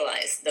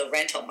stabilize the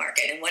rental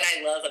market. And what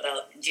I love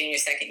about junior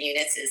second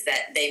units is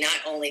that they not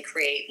only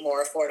create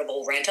more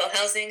affordable rental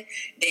housing,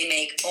 they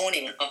make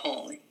owning a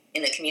home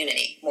in the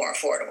community more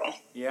affordable.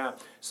 Yeah.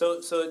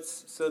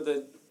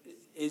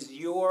 Is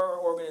your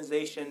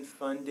organization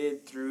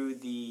funded through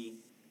the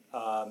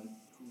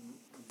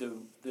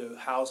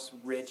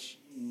house-rich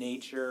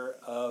nature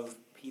of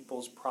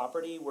people's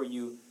property, where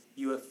you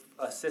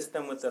assist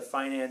them with the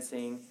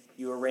financing,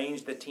 you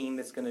arrange the team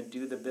that's going to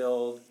do the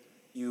build,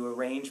 you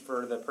arrange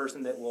for the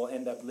person that will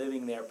end up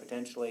living there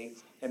potentially,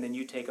 and then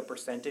you take a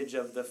percentage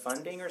of the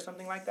funding or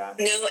something like that?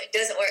 No, it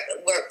doesn't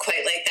work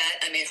quite like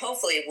that. I mean,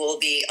 hopefully we'll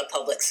be a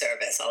public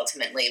service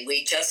ultimately.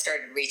 We just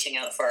started reaching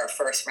out for our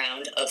first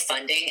round of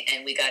funding,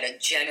 and we got a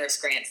generous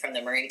grant from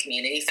the Marin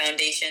Community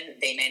Foundation.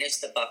 They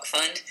manage the Buck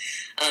Fund,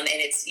 and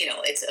it's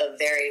a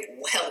very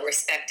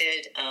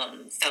well-respected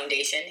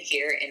foundation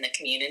here in the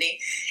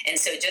community. And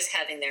so just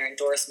having their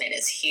endorsement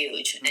is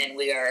huge, and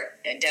we are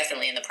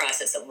definitely in the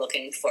process of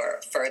looking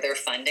for further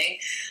funding.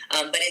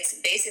 But it's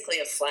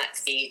basically a flat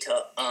fee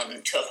to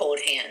hold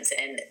hands,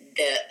 and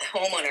the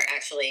homeowner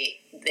actually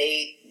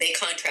they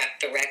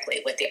contract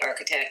directly with the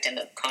architect and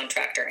the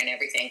contractor and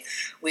everything.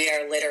 We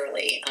are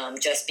literally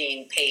just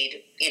being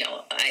paid,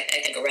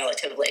 I think a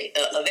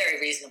very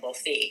reasonable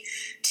fee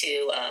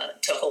to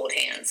hold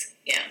hands.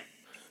 Yeah.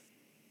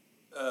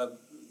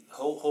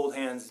 Hold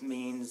hands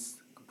means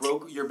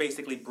you're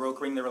basically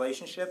brokering the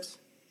relationships?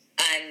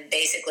 I'm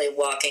basically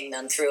walking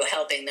them through,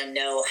 helping them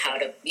know how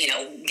to,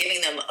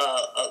 giving them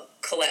a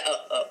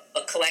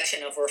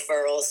collection of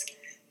referrals.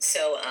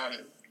 So,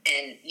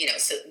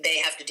 so they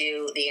have to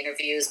do the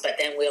interviews, but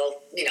then we'll,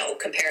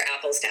 compare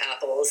apples to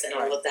apples and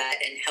all of that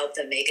and help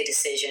them make a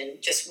decision,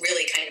 just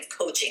really kind of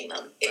coaching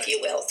them, if you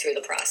will, through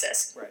the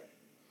process. Right.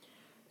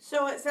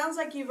 So it sounds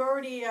like you've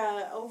already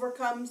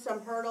overcome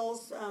some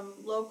hurdles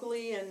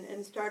locally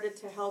and started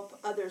to help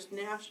others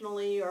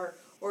nationally or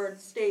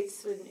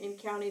states in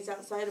counties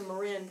outside of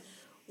Marin.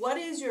 What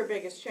is your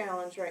biggest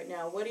challenge right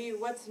now?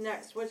 What's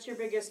next? What's your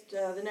biggest,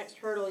 the next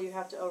hurdle you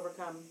have to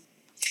overcome?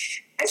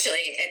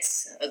 Actually,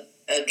 it's,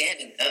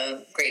 again,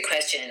 a great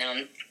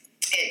question.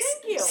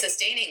 It's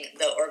sustaining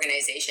the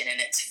organization in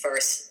its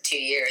first 2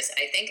 years.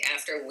 I think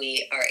after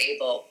we are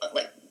able,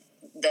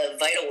 the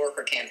Vital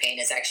Worker campaign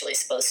is actually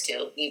supposed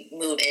to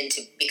move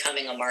into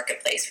becoming a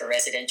marketplace for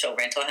residential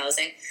rental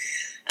housing.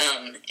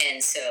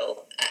 And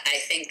so I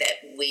think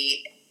that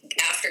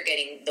after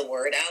getting the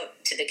word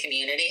out to the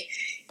community,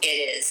 it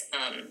is,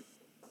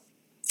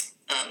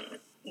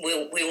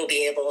 we will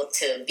be able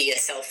to be a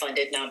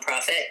self-funded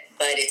nonprofit,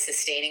 but it's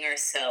sustaining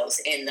ourselves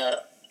in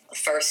the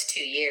first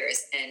 2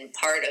 years. And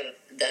part of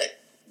the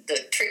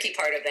tricky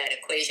part of that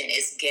equation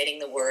is getting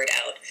the word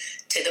out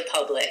to the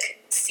public,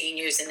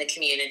 seniors in the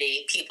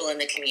community, people in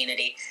the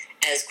community,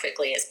 as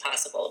quickly as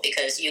possible.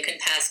 Because you can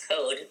pass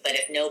code, but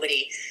if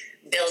nobody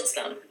builds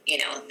them,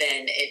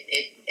 then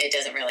it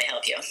doesn't really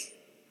help you.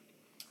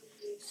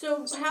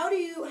 So how do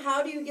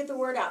you get the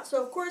word out?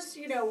 So of course,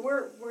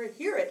 we're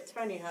here at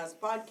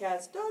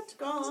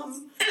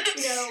tinyhousepodcast.com.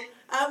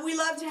 We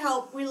love to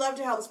help. We love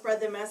to help spread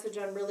the message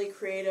on really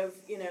creative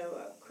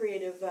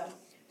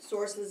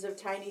sources of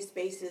tiny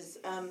spaces.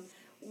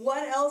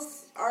 What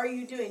else are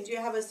you doing? Do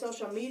you have a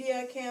social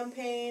media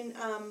campaign?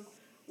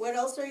 What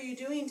else are you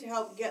doing to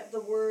help get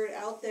the word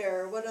out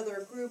there? What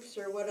other groups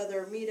or what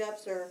other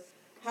meetups or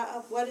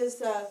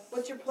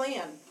what's your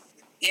plan?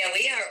 Yeah,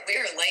 we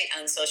are light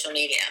on social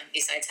media.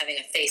 Besides having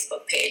a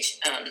Facebook page,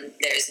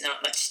 there's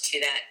not much to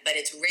that. But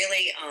it's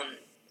really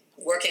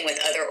working with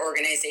other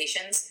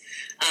organizations,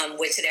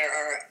 which there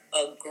are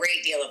a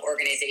great deal of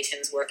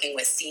organizations working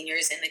with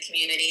seniors in the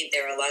community.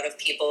 There are a lot of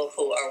people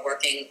who are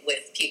working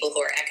with people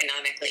who are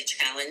economically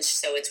challenged.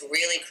 So it's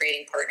really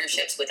creating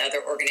partnerships with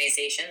other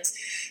organizations.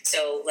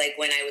 So like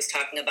when I was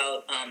talking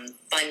about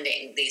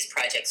funding these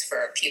projects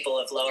for people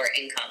of lower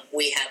income,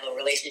 we have a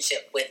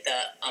relationship with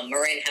the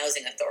Marin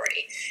Housing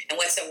Authority. And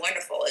what's so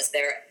wonderful is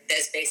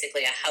there's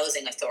basically a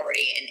housing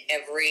authority in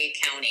every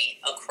county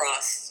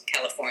across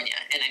California,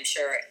 and I'm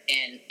sure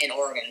in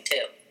Oregon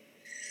too.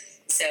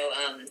 So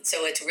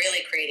it's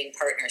really creating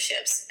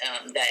partnerships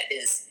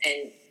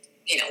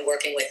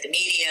working with the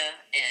media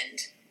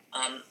and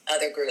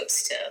other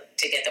groups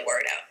to get the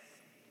word out.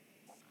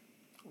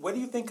 What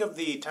do you think of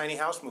the tiny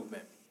house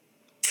movement?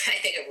 I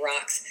think it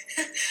rocks.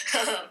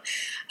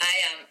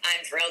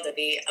 I'm thrilled to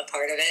be a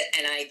part of it,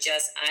 and I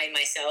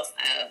myself,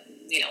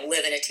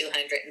 live in a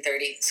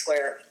 230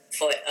 square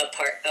foot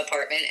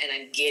apartment, and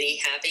I'm giddy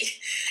happy,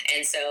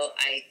 and so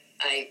I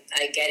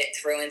get it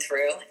through and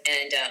through,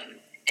 and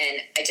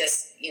I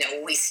just,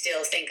 we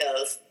still think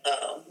of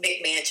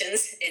big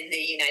mansions in the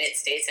United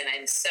States, and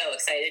I'm so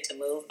excited to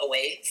move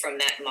away from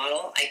that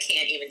model. I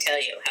can't even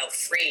tell you how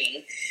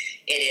freeing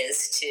it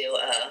is to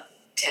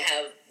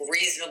have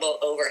reasonable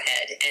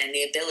overhead and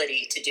the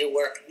ability to do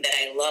work that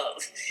I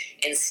love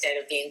instead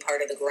of being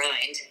part of the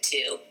grind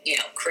to,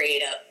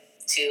 create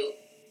to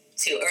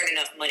earn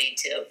enough money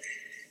to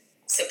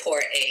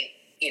support a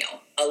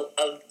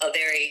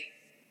very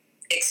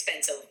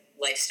expensive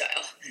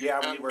lifestyle.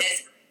 Yeah,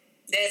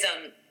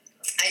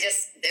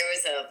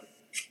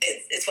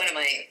 it's one of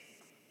my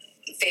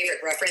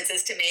favorite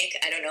references to make.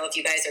 I don't know if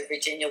you guys are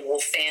Virginia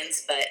Woolf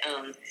fans, but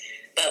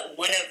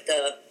one of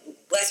the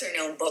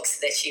lesser-known books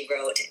that she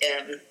wrote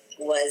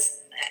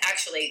was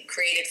actually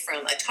created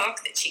from a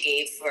talk that she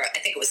gave for, I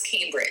think it was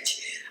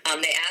Cambridge.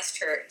 They asked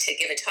her to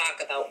give a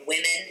talk about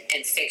women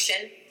and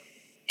fiction,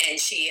 And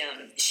she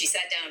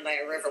sat down by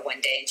a river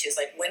one day, and she was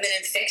like, "Women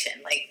in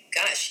fiction, like,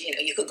 gosh,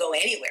 you could go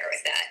anywhere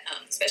with that,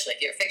 especially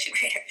if you're a fiction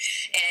writer."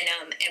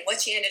 And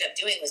what she ended up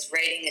doing was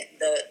writing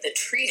the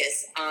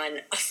treatise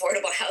on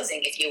affordable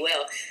housing, if you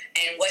will.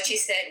 And what she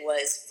said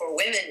was, for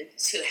women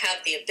to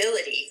have the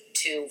ability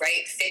to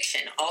write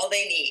fiction, all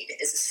they need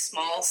is a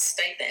small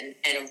stipend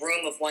and a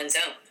room of one's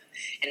own.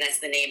 And that's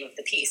the name of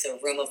the piece, a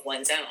room of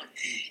one's own.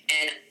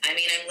 And I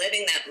mean, I'm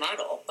living that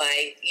model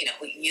by,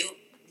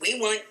 we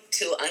want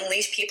to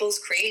unleash people's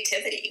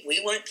creativity.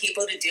 We want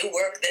people to do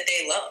work that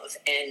they love.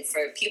 And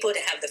for people to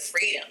have the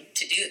freedom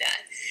to do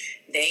that,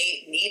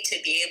 they need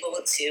to be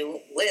able to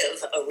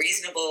live a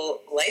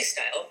reasonable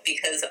lifestyle,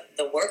 because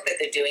the work that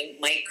they're doing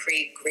might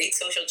create great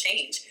social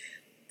change,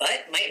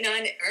 but might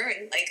not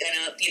earn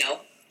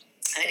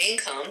an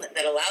income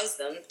that allows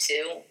them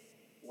to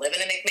live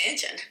in a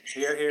McMansion.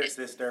 Here,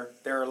 sister.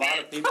 There are a lot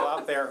of people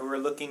out there who are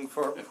looking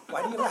for...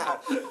 Why do you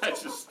laugh?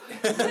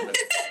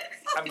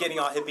 I'm getting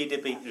all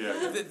hippy-dippy.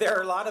 Yeah. There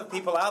are a lot of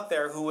people out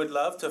there who would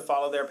love to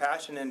follow their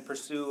passion and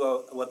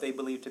pursue what they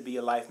believe to be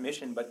a life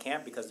mission, but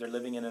can't because they're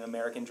living in an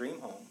American dream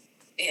home.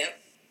 Yeah.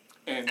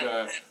 And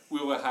we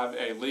will have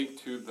a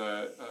link to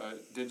the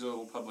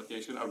digital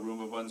publication, A Room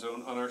of One's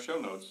Own, on our show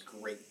notes.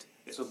 Great.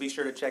 Yes. So be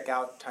sure to check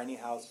out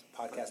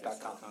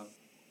tinyhousepodcast.com.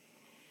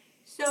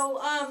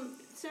 So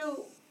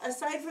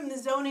aside from the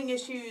zoning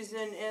issues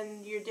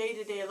and your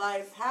day-to-day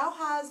life, how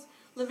has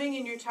living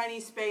in your tiny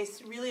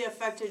space really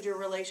affected your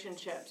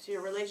relationships?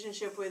 Your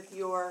relationship with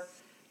your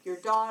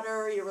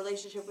daughter, your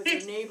relationship with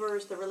your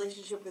neighbors, the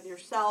relationship with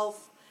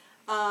yourself.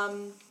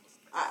 One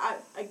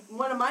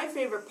of my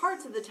favorite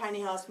parts of the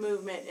tiny house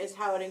movement is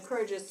how it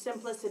encourages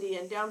simplicity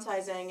and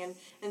downsizing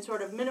and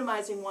sort of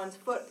minimizing one's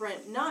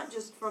footprint, not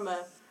just from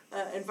a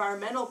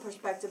environmental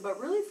perspective, but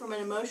really from an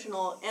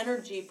emotional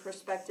energy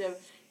perspective.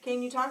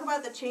 Can you talk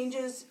about the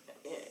changes,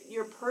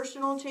 your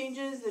personal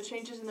changes, the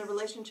changes in the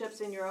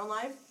relationships in your own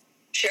life?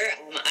 Sure,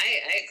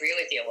 I agree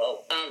with you.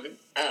 Well,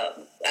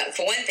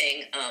 for one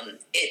thing,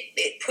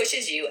 it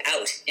pushes you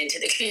out into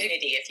the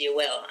community, if you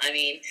will. I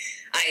mean,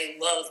 I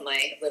love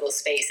my little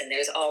space, and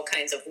there's all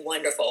kinds of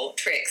wonderful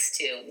tricks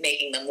to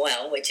making them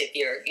well. Which, if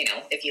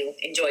you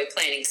enjoy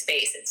planning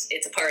space,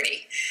 it's a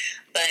party.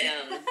 But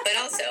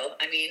also,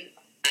 I mean,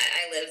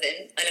 I live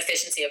in an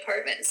efficiency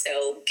apartment,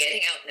 so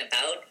getting out and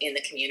about in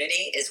the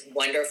community is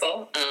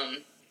wonderful.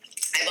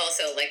 I've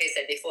also, like I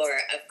said before,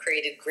 I've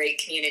created great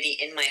community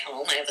in my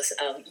home. I have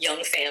a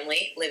young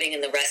family living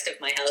in the rest of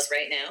my house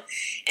right now,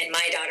 and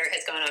my daughter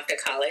has gone off to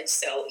college,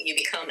 so you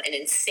become an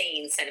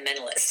insane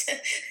sentimentalist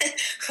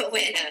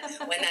when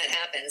that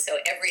happens. So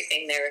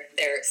everything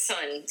their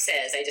son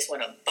says, I just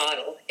want to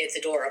bottle. It's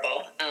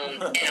adorable.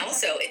 And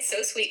also, it's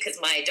so sweet because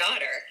my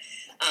daughter...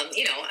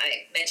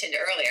 I mentioned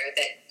earlier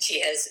that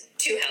she has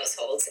 2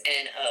 households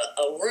and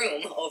a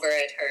room over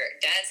at her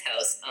dad's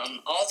house,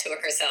 all to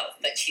herself,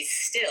 but she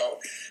still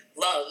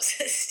loves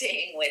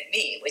staying with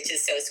me, which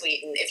is so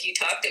sweet. And if you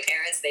talk to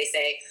parents, they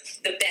say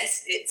the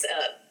best,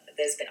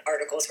 there's been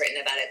articles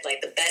written about it,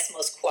 like the best,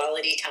 most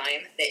quality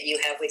time that you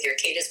have with your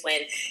kid is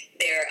when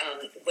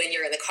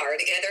you're in the car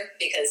together,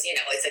 because,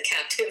 it's a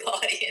captive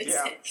audience.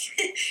 Yeah.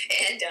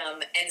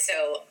 And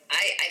so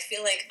I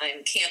feel like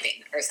I'm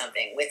camping or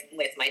something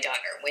with my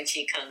daughter when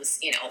she comes,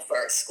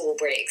 for school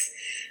breaks.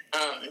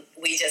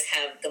 We just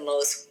have the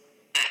most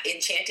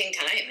enchanting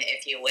time,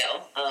 if you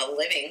will,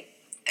 living,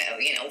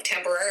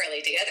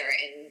 temporarily together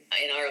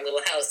in our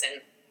little house.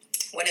 And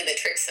one of the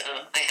tricks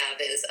I have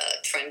is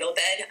a trundle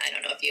bed. I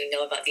don't know if you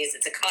know about these.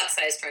 It's a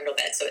cot-sized trundle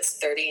bed, so it's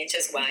 30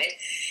 inches wide.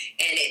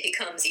 And it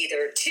becomes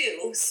either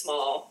 2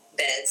 small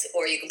beds,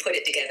 or you can put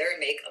it together and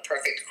make a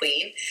perfect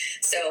queen.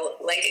 So,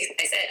 like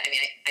I said, I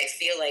mean, I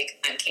feel like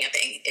I'm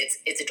camping.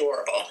 It's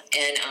adorable.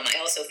 And I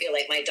also feel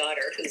like my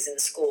daughter, who's in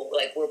school,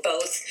 like we're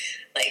both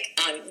like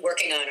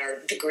working on our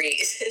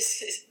degrees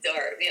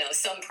or,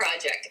 some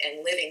project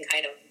and living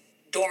kind of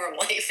dorm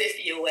life,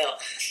 if you will.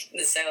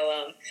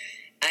 So,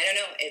 I don't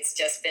know. It's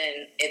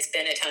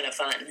been a ton of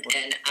fun,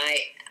 and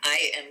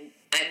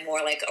I'm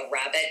more like a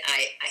rabbit.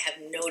 I have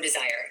no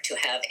desire to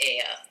have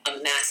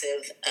a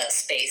massive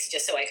space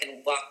just so I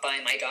can walk by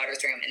my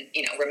daughter's room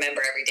and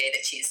remember every day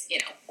that she's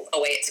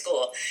away at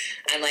school.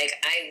 I'm like,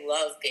 I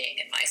love being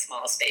in my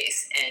small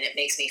space, and it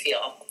makes me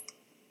feel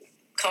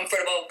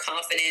comfortable,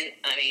 confident.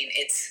 I mean,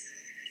 it's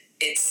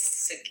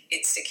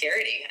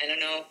security. I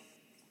don't know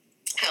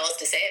how else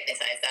to say it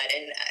besides that,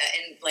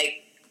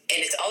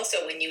 and it's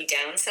also, when you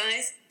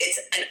downsize, it's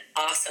an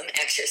awesome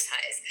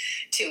exercise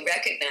to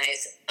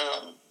recognize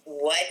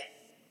what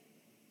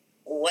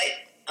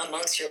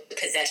amongst your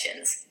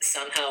possessions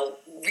somehow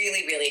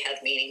really, really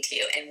have meaning to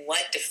you, and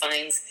what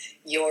defines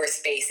your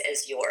space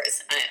as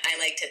yours. I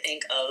like to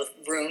think of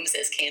rooms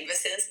as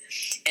canvases,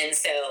 and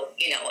so,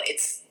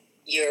 it's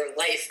your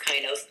life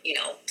kind of,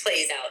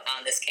 plays out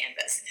on this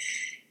canvas.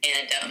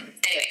 And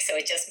anyway, so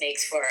it just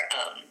makes for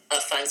a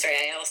fun story.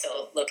 I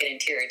also look at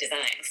interior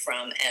design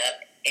from an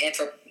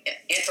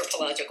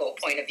anthropological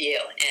point of view.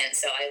 And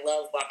so I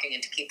love walking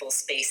into people's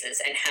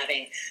spaces and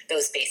having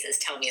those spaces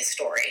tell me a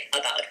story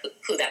about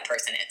who that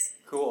person is.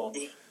 Cool.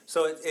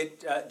 So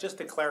just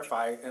to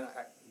clarify,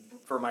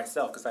 for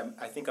myself, because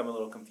I think I'm a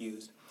little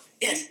confused.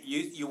 Yes.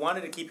 You wanted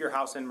to keep your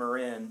house in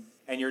Marin,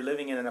 and you're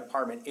living in an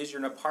apartment. Is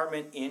your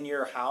apartment in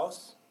your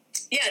house?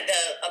 Yeah,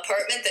 the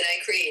apartment that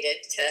I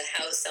created to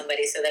house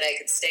somebody so that I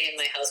could stay in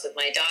my house with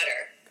my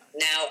daughter.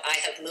 Now I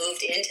have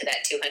moved into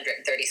that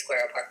 230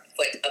 square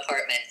foot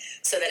apartment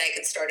so that I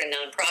could start a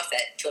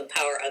nonprofit to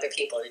empower other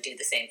people to do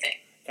the same thing.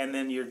 And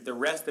then the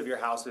rest of your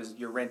house is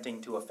you're renting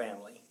to a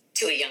family.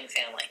 To a young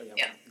family,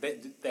 yeah.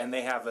 And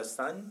they have a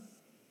son?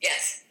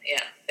 Yes,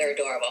 yeah, they're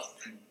adorable.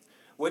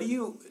 What does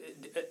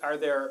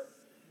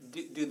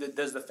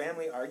the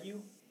family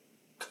argue?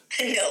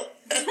 No.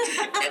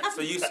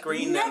 So you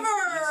screen Never!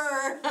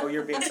 them? Are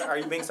you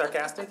being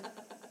sarcastic?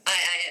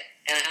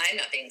 I'm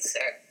not being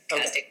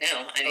sarcastic, Okay.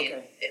 no. I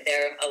mean,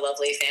 they're a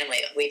lovely family.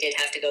 We did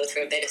have to go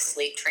through a bit of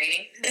sleep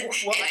training.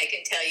 Well, and I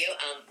can tell you,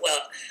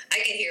 I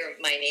can hear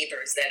my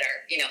neighbors that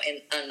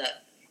are, on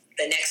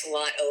the next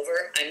lot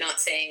over. I'm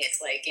not saying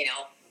it's like,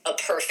 a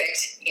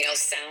perfect,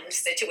 sound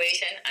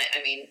situation.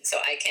 I mean, so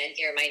I can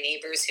hear my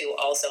neighbors who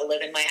also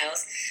live in my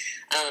house.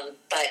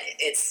 But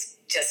it's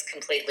just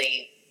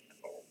completely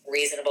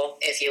reasonable,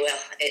 if you will.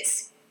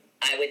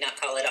 I would not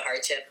call it a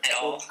hardship at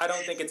all. Well, I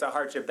don't think it's a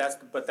hardship.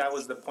 But that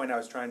was the point I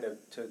was trying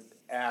to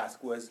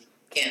ask was,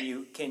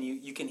 you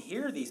can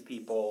hear these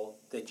people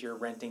that you're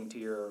renting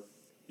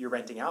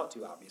out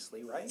to,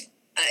 obviously, right?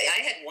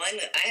 I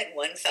had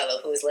one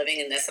fellow who was living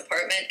in this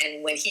apartment,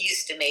 and when he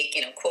used to make,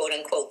 quote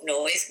unquote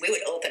noise, we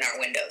would open our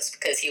windows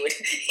because he would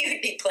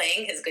be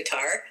playing his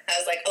guitar. I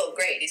was like, oh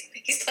great,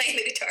 he's playing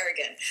the guitar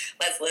again.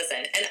 Let's listen.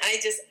 And I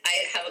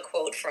have a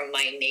quote from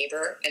my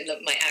neighbor, and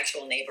my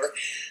actual neighbor,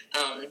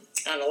 on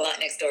the lot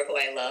next door who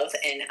I love,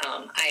 and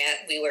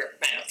we were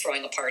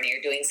throwing a party or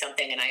doing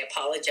something, and I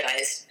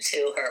apologized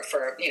to her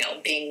for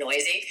being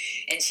noisy,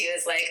 and she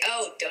was like,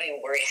 oh, don't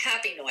even worry,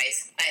 happy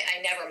noise.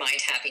 I never mind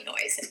happy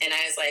noise. And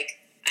I was like,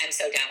 I'm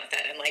so down with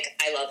that. I'm like,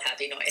 I love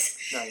happy noise.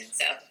 Nice.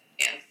 So,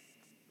 yeah.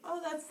 Oh,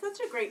 that's such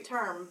a great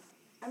term.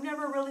 I've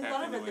never really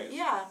thought of it.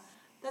 Yeah,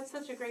 that's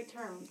such a great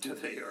term. Do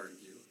they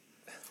argue?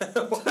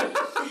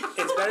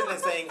 It's better than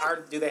saying,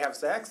 do they have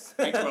sex?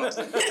 I don't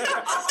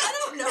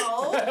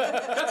know.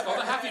 That's called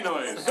a happy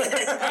noise.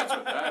 That's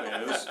what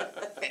that is.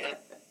 Yeah.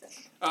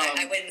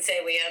 I wouldn't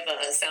say we have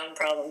a sound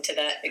problem to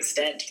that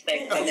extent.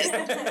 Thank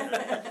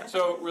goodness.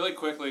 So, really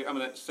quickly, I'm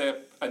going to say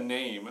a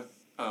name.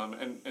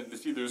 And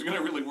this either is going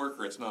to really work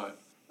or it's not.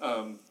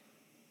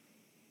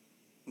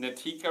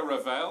 Natika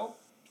Ravel?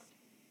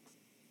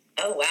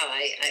 Oh, wow.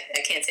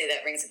 I can't say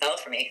that rings a bell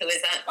for me. Who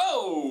is that?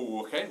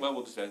 Oh, okay. Well,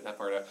 we'll just edit that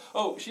part out.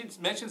 Oh, she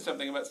mentioned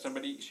something about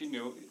somebody she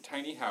knew,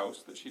 tiny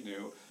house that she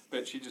knew,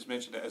 but she just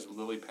mentioned it as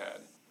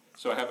Lilypad.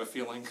 So I have a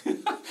feeling,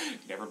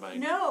 never mind.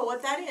 No,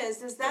 what that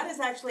is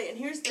actually, and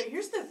here's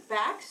the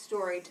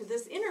backstory to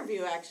this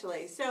interview,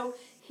 actually. So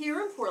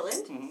here in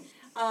Portland,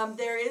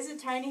 there is a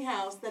tiny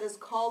house that is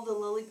called the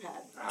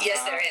Lilypad.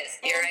 Yes, there is.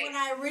 You're right. When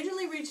I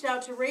originally reached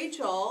out to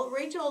Rachel,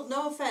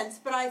 no offense,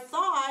 but I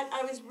thought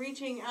I was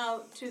reaching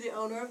out to the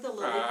owner of the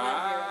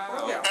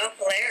Lilypad here in Portland. Oh,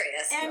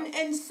 hilarious.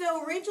 And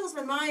so Rachel's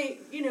and my,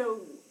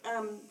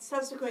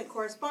 subsequent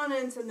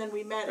correspondence, and then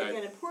we met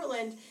again in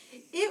Portland.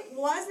 It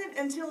wasn't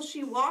until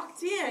she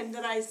walked in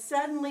that I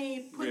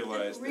suddenly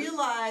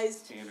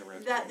realized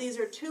that these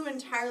are two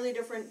entirely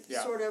different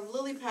sort of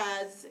lily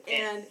pads,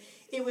 and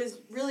it was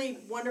really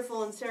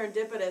wonderful and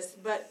serendipitous.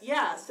 But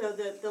yeah, so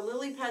the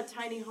Lilypad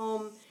tiny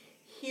home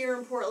here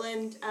in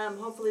Portland,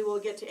 hopefully we'll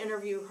get to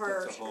interview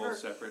her. That's a whole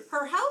separate.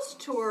 Her house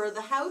tour,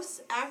 the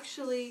house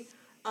actually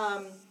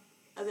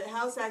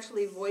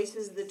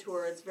voices the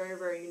tour. It's very,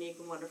 very unique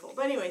and wonderful.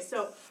 But anyway,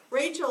 so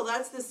Rachel,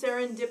 that's the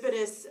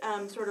serendipitous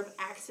sort of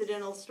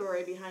accidental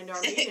story behind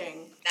our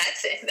meeting.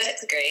 That's it.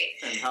 That's great.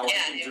 And how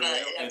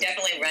I've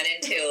definitely run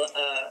into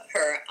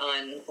her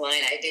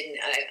online.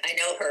 I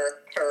know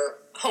her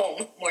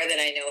home more than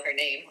I know her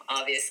name,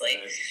 obviously.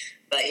 Nice.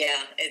 But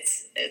yeah,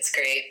 it's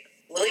great.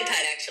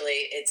 Lilypad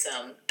actually, it's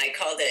I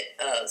called it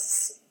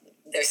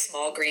they're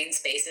small green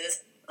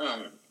spaces.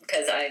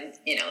 Because I'm,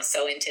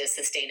 so into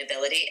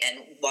sustainability,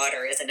 and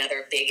water is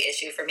another big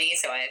issue for me.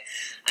 So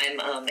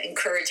I'm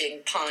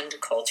encouraging pond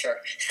culture.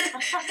 And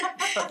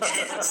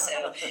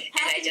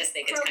I just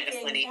think it's kind of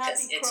funny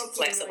because it's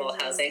flexible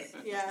housing.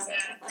 Yeah. So.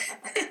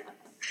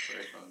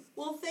 Very fun.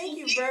 Well, thank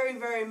you very,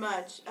 very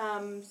much.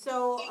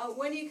 So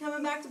when are you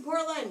coming back to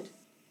Portland?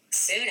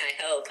 Soon, I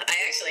hope. I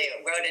actually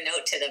wrote a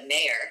note to the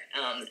mayor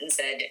and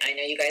said, I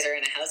know you guys are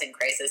in a housing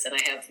crisis, and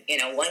I have,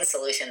 one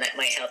solution that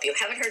might help you.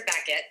 Haven't heard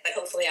back yet, but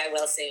hopefully I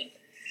will soon.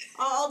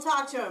 I'll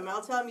talk to him.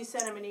 I'll tell him you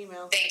sent him an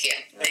email. Thank you.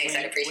 Thanks,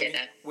 I'd appreciate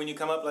that. When you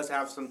come up, let's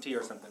have some tea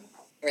or something.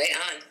 Right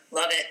on.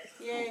 Love it.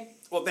 Yay.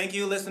 Well, thank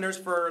you, listeners,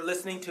 for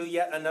listening to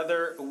yet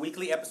another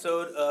weekly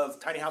episode of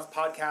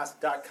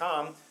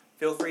tinyhousepodcast.com.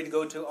 Feel free to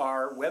go to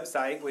our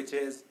website, which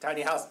is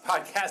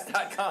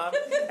tinyhousepodcast.com,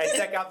 and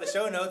check out the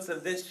show notes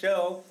of this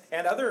show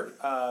and other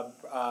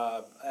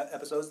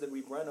episodes that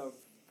we've run of.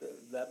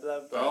 Blah, blah,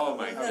 blah. Oh,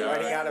 my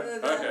God.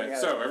 Okay,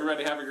 so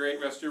everybody have a great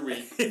rest of your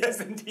week.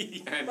 Yes,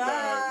 indeed. And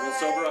Bye. we'll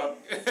sober up.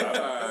 Bye-bye.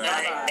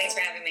 Bye. Thanks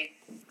for having me.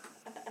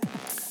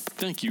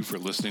 Thank you for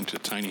listening to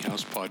Tiny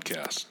House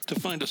Podcast. To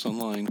find us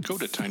online, go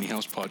to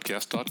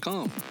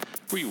tinyhousepodcast.com,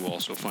 where you will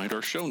also find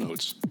our show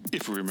notes,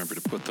 if we remember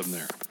to put them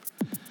there.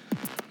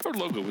 Our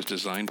logo was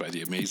designed by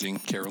the amazing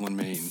Carolyn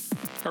Main.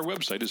 Our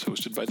website is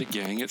hosted by the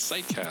gang at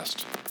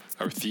Sitecast.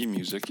 Our theme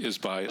music is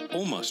by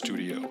Oma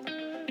Studio.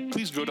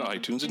 Please go to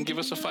iTunes and give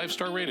us a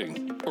 5-star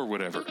rating, or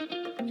whatever,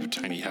 you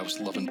tiny house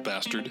loving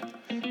bastard.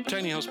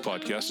 Tiny House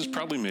Podcast is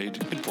proudly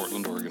made in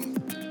Portland, Oregon.